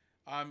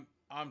 I'm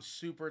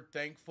super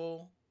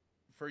thankful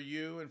for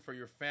you and for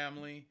your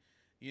family.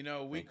 We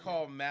Thank you.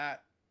 call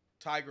Matt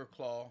Tiger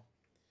Claw,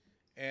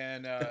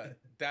 and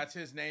that's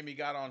his name he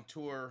got on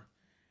tour.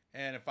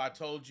 And if I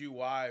told you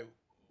why,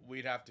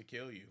 we'd have to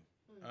kill you.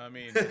 I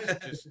mean,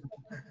 it's just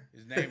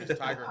his name is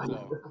Tiger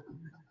Claw.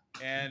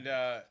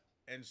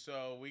 And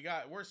so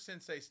where's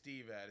Sensei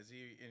Steve at? Is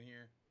he in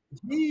here?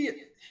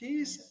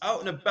 He's out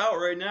and about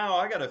right now.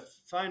 I gotta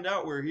find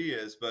out where he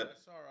is, but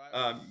That's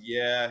all right.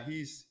 yeah,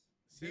 he's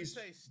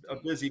Sensei a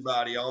Steve.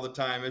 busybody all the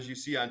time. As you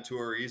see on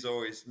tour, he's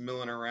always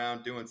milling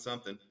around doing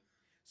something.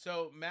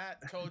 So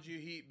Matt told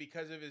you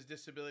because of his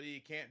disability he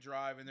can't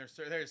drive, and there's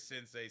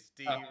Sensei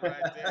Steve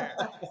right there.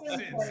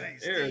 Sensei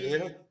There it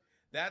Steve. is.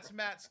 That's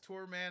Matt's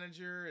tour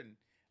manager and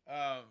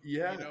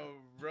Yeah.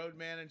 road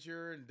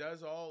manager, and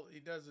does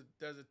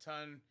a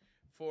ton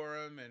for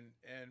him,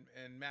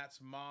 and Matt's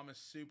mom is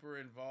super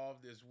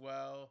involved as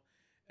well,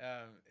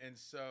 and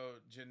so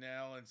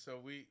Janelle, and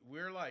so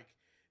we're like,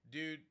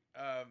 dude,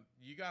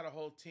 you got a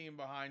whole team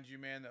behind you,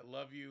 man, that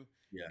love you.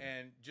 Yeah.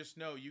 And just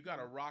know you got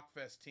a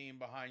Rockfest team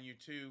behind you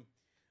too,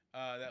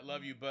 that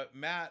love you. But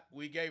Matt,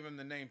 we gave him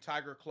the name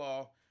Tiger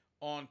Claw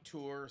on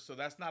tour, so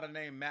that's not a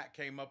name Matt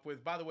came up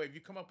with. By the way, if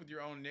you come up with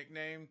your own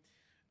nickname,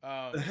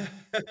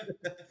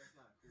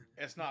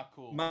 it's not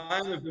cool.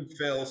 Mine have been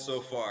fails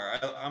so far.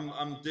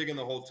 I'm digging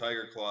the whole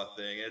Tiger Claw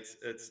thing.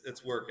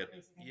 It's working.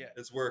 Yeah,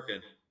 It's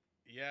working.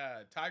 yeah,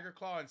 Tiger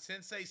Claw and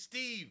Sensei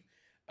Steve.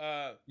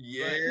 Yeah,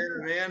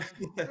 But, man.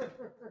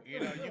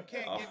 you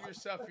can't Oh. give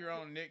yourself your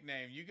own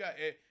nickname. You got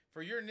it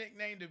for your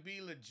nickname to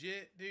be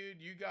legit, dude.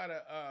 You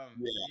gotta,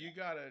 Yeah. you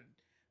gotta.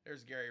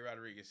 There's Gary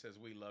Rodriguez says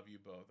we love you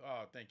both.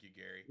 Oh, thank you,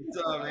 Gary. What's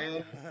up,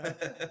 man?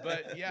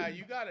 But yeah,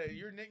 you gotta.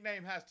 Your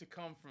nickname has to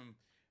come from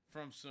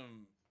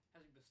some.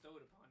 Has been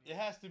bestowed upon you. It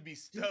has to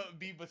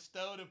be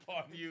bestowed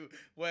upon you.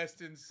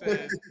 Weston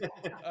says,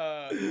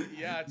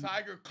 yeah,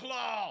 Tiger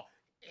Claw.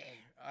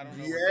 I don't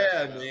know. what Yeah,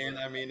 that's about. man.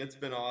 I mean, it's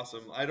been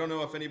awesome. I don't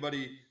know if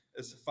anybody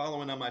is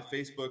following on my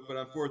Facebook, but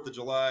on 4th of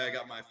July, I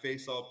got my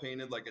face all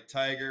painted like a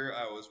tiger.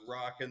 I was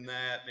rocking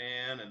that,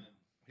 man. And,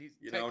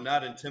 He's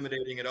not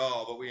intimidating at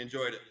all, but we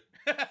enjoyed it.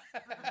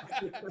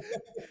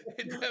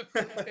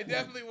 it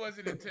definitely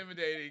wasn't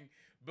intimidating,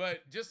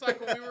 but just like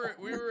when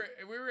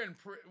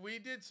we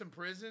did some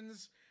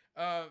prisons,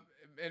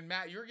 and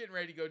Matt, you're getting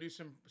ready to go do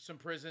some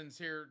prisons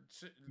here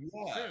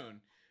Yeah.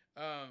 soon,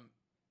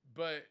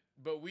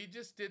 but we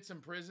just did some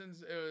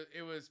prisons.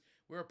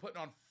 We were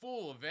putting on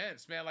full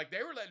events, man. Like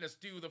they were letting us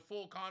do the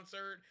full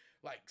concert,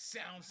 like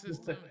sound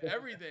system,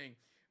 everything.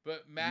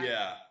 But Matt,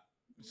 Yeah.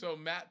 so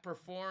Matt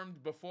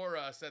performed before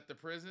us at the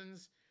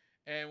prisons,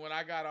 and when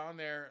I got on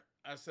there,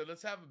 I said,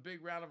 "Let's have a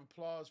big round of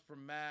applause for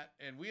Matt."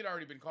 And we had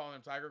already been calling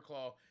him Tiger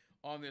Claw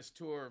on this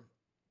tour.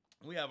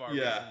 We have our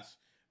reasons,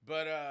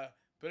 but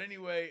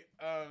anyway,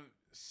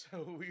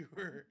 so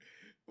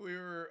we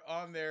were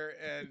on there,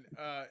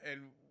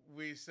 and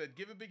we said,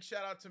 "Give a big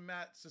shout out to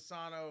Matt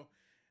Sassano."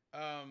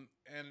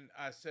 And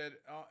I said,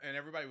 and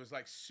everybody was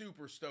like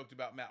super stoked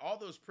about Matt. All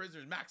those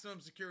prisoners, maximum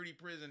security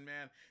prison,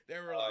 man, they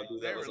were like,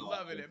 dude, they that were was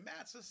loving awesome. it.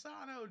 Matt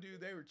Sassano,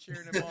 dude, they were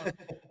cheering him on.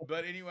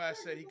 But anyway, I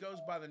said, he goes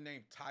by the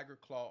name Tiger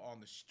Claw on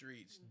the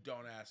streets.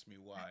 Don't ask me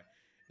why.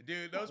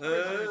 Dude, those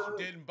prisoners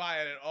didn't buy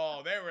it at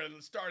all. They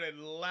started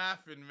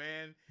laughing,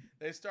 man.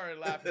 They started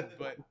laughing,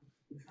 but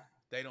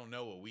they don't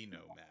know what we know,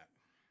 Matt.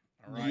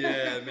 All right.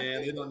 Yeah,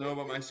 man. They don't know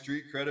about my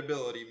street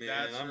credibility,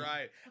 man. That's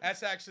right.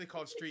 That's actually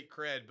called street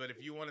cred. But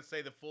if you want to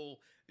say the full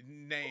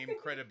name,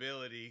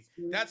 credibility,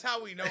 that's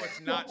how we know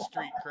it's not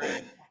street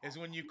cred. Is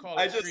when you call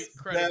I it just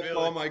street that's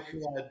all credibility. my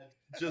cred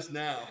just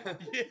now.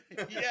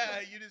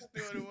 Yeah, you just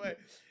threw it away.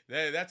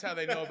 That's how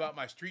they know about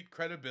my street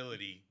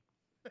credibility.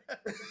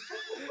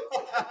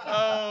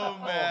 Oh,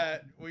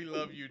 Matt, we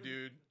love you,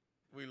 dude.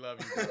 We love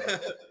you, bro.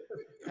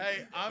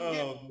 Hey,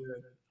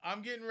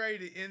 I'm getting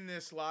ready to end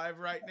this live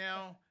right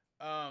now.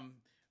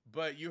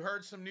 But you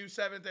heard some new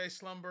Seventh Day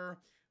Slumber.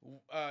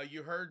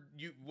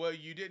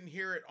 You didn't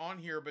hear it on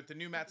here, but the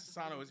new Matt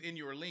Sassano is in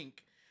your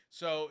link.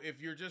 So if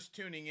you're just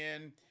tuning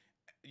in,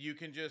 you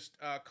can just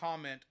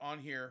comment on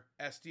here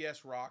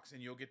SDS Rocks,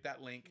 and you'll get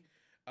that link.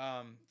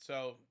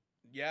 So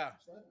Yeah,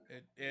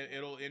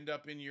 it'll end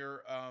up in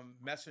your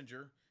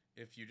messenger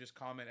if you just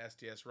comment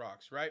STS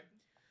Rocks, right?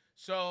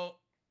 So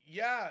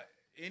yeah,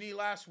 any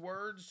last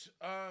words,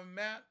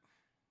 Matt?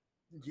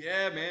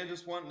 Yeah, man,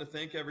 just wanting to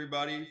thank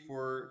everybody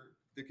for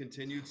the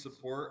continued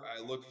support.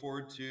 I look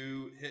forward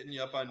to hitting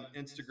you up on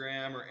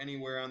Instagram or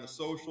anywhere on the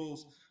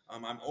socials.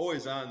 I'm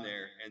always on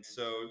there, and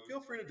so feel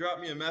free to drop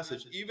me a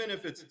message, even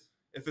if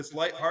it's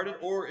lighthearted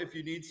or if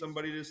you need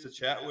somebody just to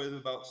chat with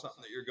about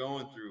something that you're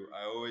going through.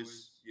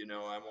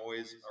 I'm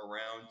always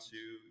around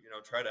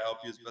to try to help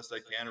you as best I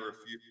can, or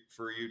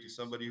refer you to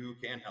somebody who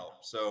can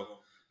help. So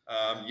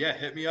yeah,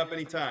 hit me up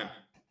anytime.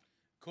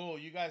 Cool.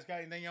 You guys got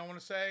anything y'all want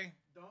to say?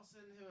 Don't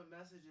send him a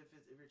message if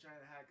you're trying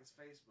to hack his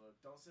Facebook.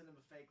 Don't send him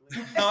a fake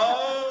link.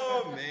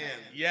 Oh man.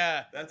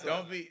 Yeah.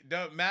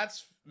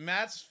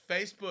 Matt's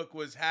Facebook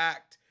was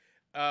hacked.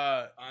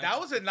 That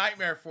was a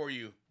nightmare for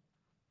you.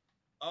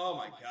 Oh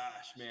my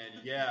gosh,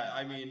 man. Yeah.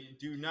 I mean,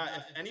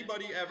 if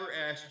anybody ever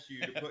asks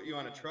you to put you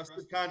on a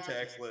trusted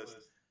contacts list,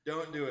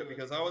 don't do it,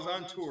 because I was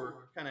on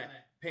tour kind of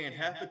paying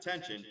half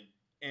attention,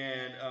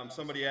 and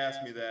somebody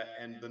asked me that,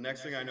 and the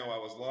next thing I know, I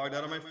was logged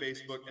out of my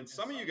Facebook. And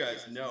some of you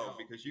guys know,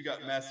 because you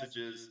got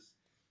messages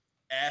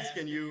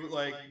asking you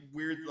like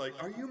weird, like,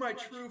 are you my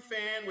true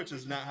fan? Which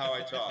is not how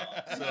I talk.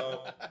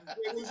 So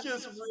it was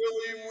just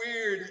really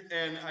weird.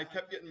 And I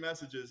kept getting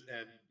messages,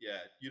 and yeah,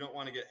 you don't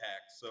want to get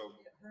hacked. So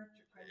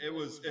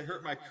it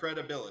hurt my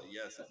credibility.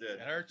 Yes, it did.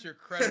 It hurt your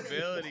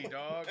credibility,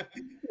 dog.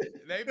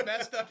 They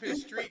messed up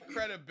his street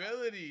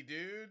credibility,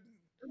 dude.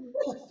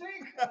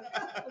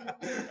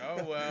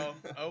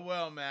 Oh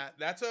well, Matt.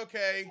 That's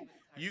okay.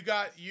 You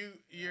got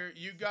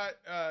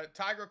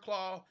Tiger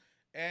Claw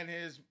and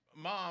his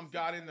mom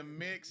got in the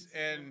mix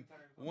and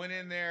went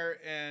in there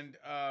and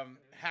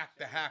hacked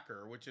the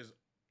hacker, which is.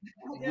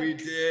 We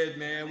did,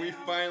 man. We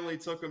finally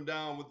took him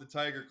down with the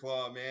Tiger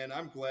Claw, man.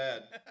 I'm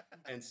glad.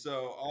 And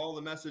so all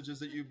the messages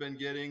that you've been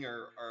getting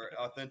are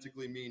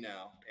authentically me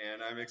now,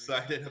 and I'm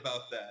excited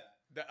about that.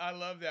 I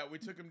love that. We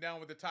took him down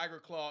with the Tiger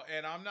Claw,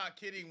 and I'm not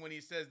kidding when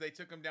he says they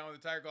took him down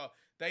with the Tiger Claw.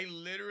 They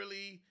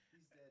literally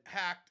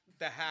hacked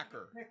the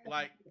hacker.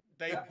 Like,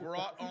 they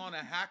brought on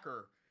a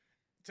hacker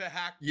to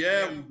hack.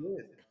 Yeah, we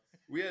did.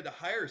 We had to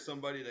hire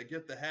somebody to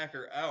get the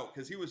hacker out,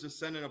 because he was just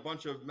sending a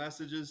bunch of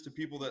messages to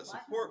people that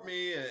support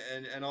me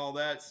and all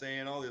that,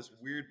 saying all this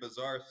weird,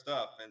 bizarre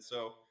stuff. And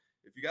so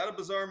if you got a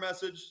bizarre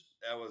message,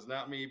 that was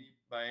not me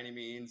by any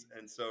means.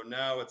 And so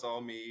now it's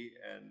all me,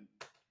 and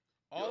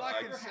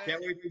I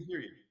can't wait to hear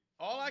you.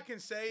 All I can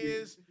say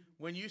is,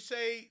 when you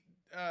say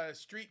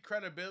street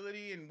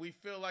credibility and we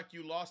feel like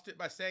you lost it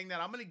by saying that,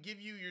 I'm going to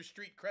give you your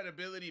street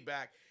credibility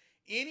back.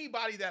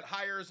 Anybody that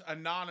hires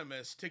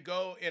Anonymous to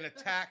go and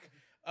attack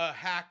a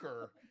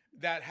hacker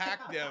that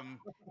hacked them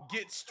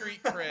gets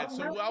street cred.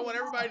 So I want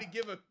everybody to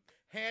give a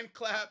hand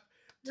clap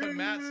to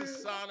Matt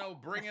Sassano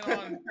bringing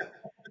on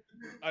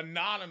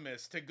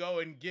Anonymous to go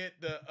and get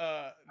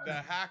the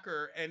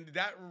hacker, and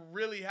that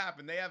really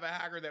happened. They have a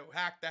hacker that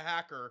hacked the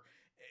hacker.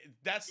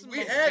 We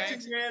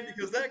had to, man,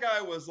 because that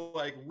guy was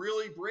like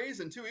really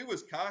brazen too. He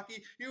was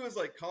cocky. He was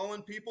like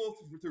calling people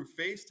through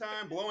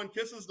FaceTime, blowing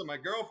kisses to my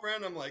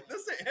girlfriend. I'm like,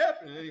 this ain't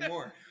happening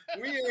anymore.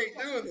 We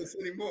ain't doing this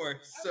anymore.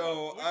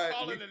 So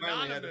we're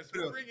Anonymous.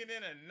 We're bringing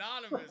in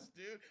Anonymous,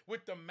 dude,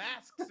 with the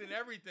masks and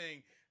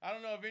everything. I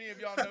don't know if any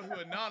of y'all know who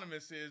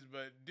Anonymous is,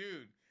 but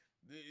dude.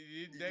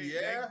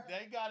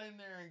 They got in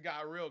there and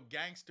got real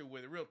gangster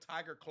with it, real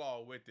Tiger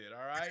Claw with it.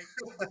 All right.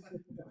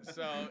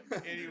 So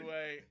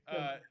anyway,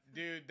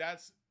 dude,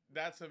 that's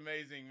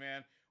amazing,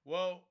 man.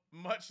 Well,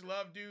 much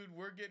love, dude.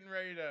 We're getting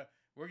ready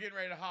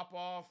to hop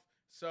off.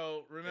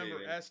 So remember,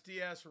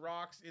 STS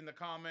Rocks in the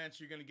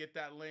comments. You're gonna get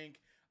that link.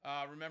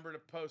 Remember to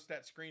post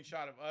that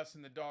screenshot of us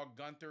and the dog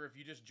Gunther. If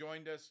you just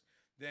joined us,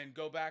 then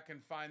go back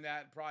and find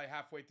that probably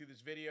halfway through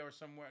this video or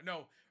somewhere.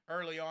 No,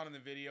 early on in the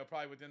video,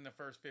 probably within the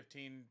first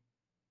 15,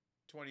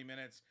 20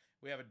 minutes.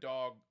 We have a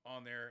dog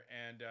on there,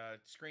 and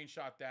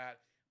screenshot that,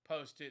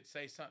 post it,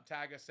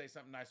 tag us, say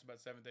something nice about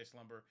Seventh Day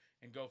Slumber,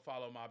 and go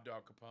follow Mob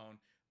Dog Capone.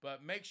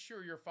 But make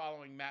sure you're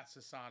following Matt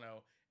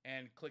Sassano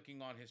and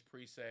clicking on his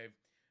pre-save.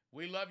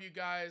 We love you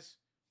guys.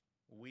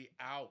 We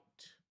out.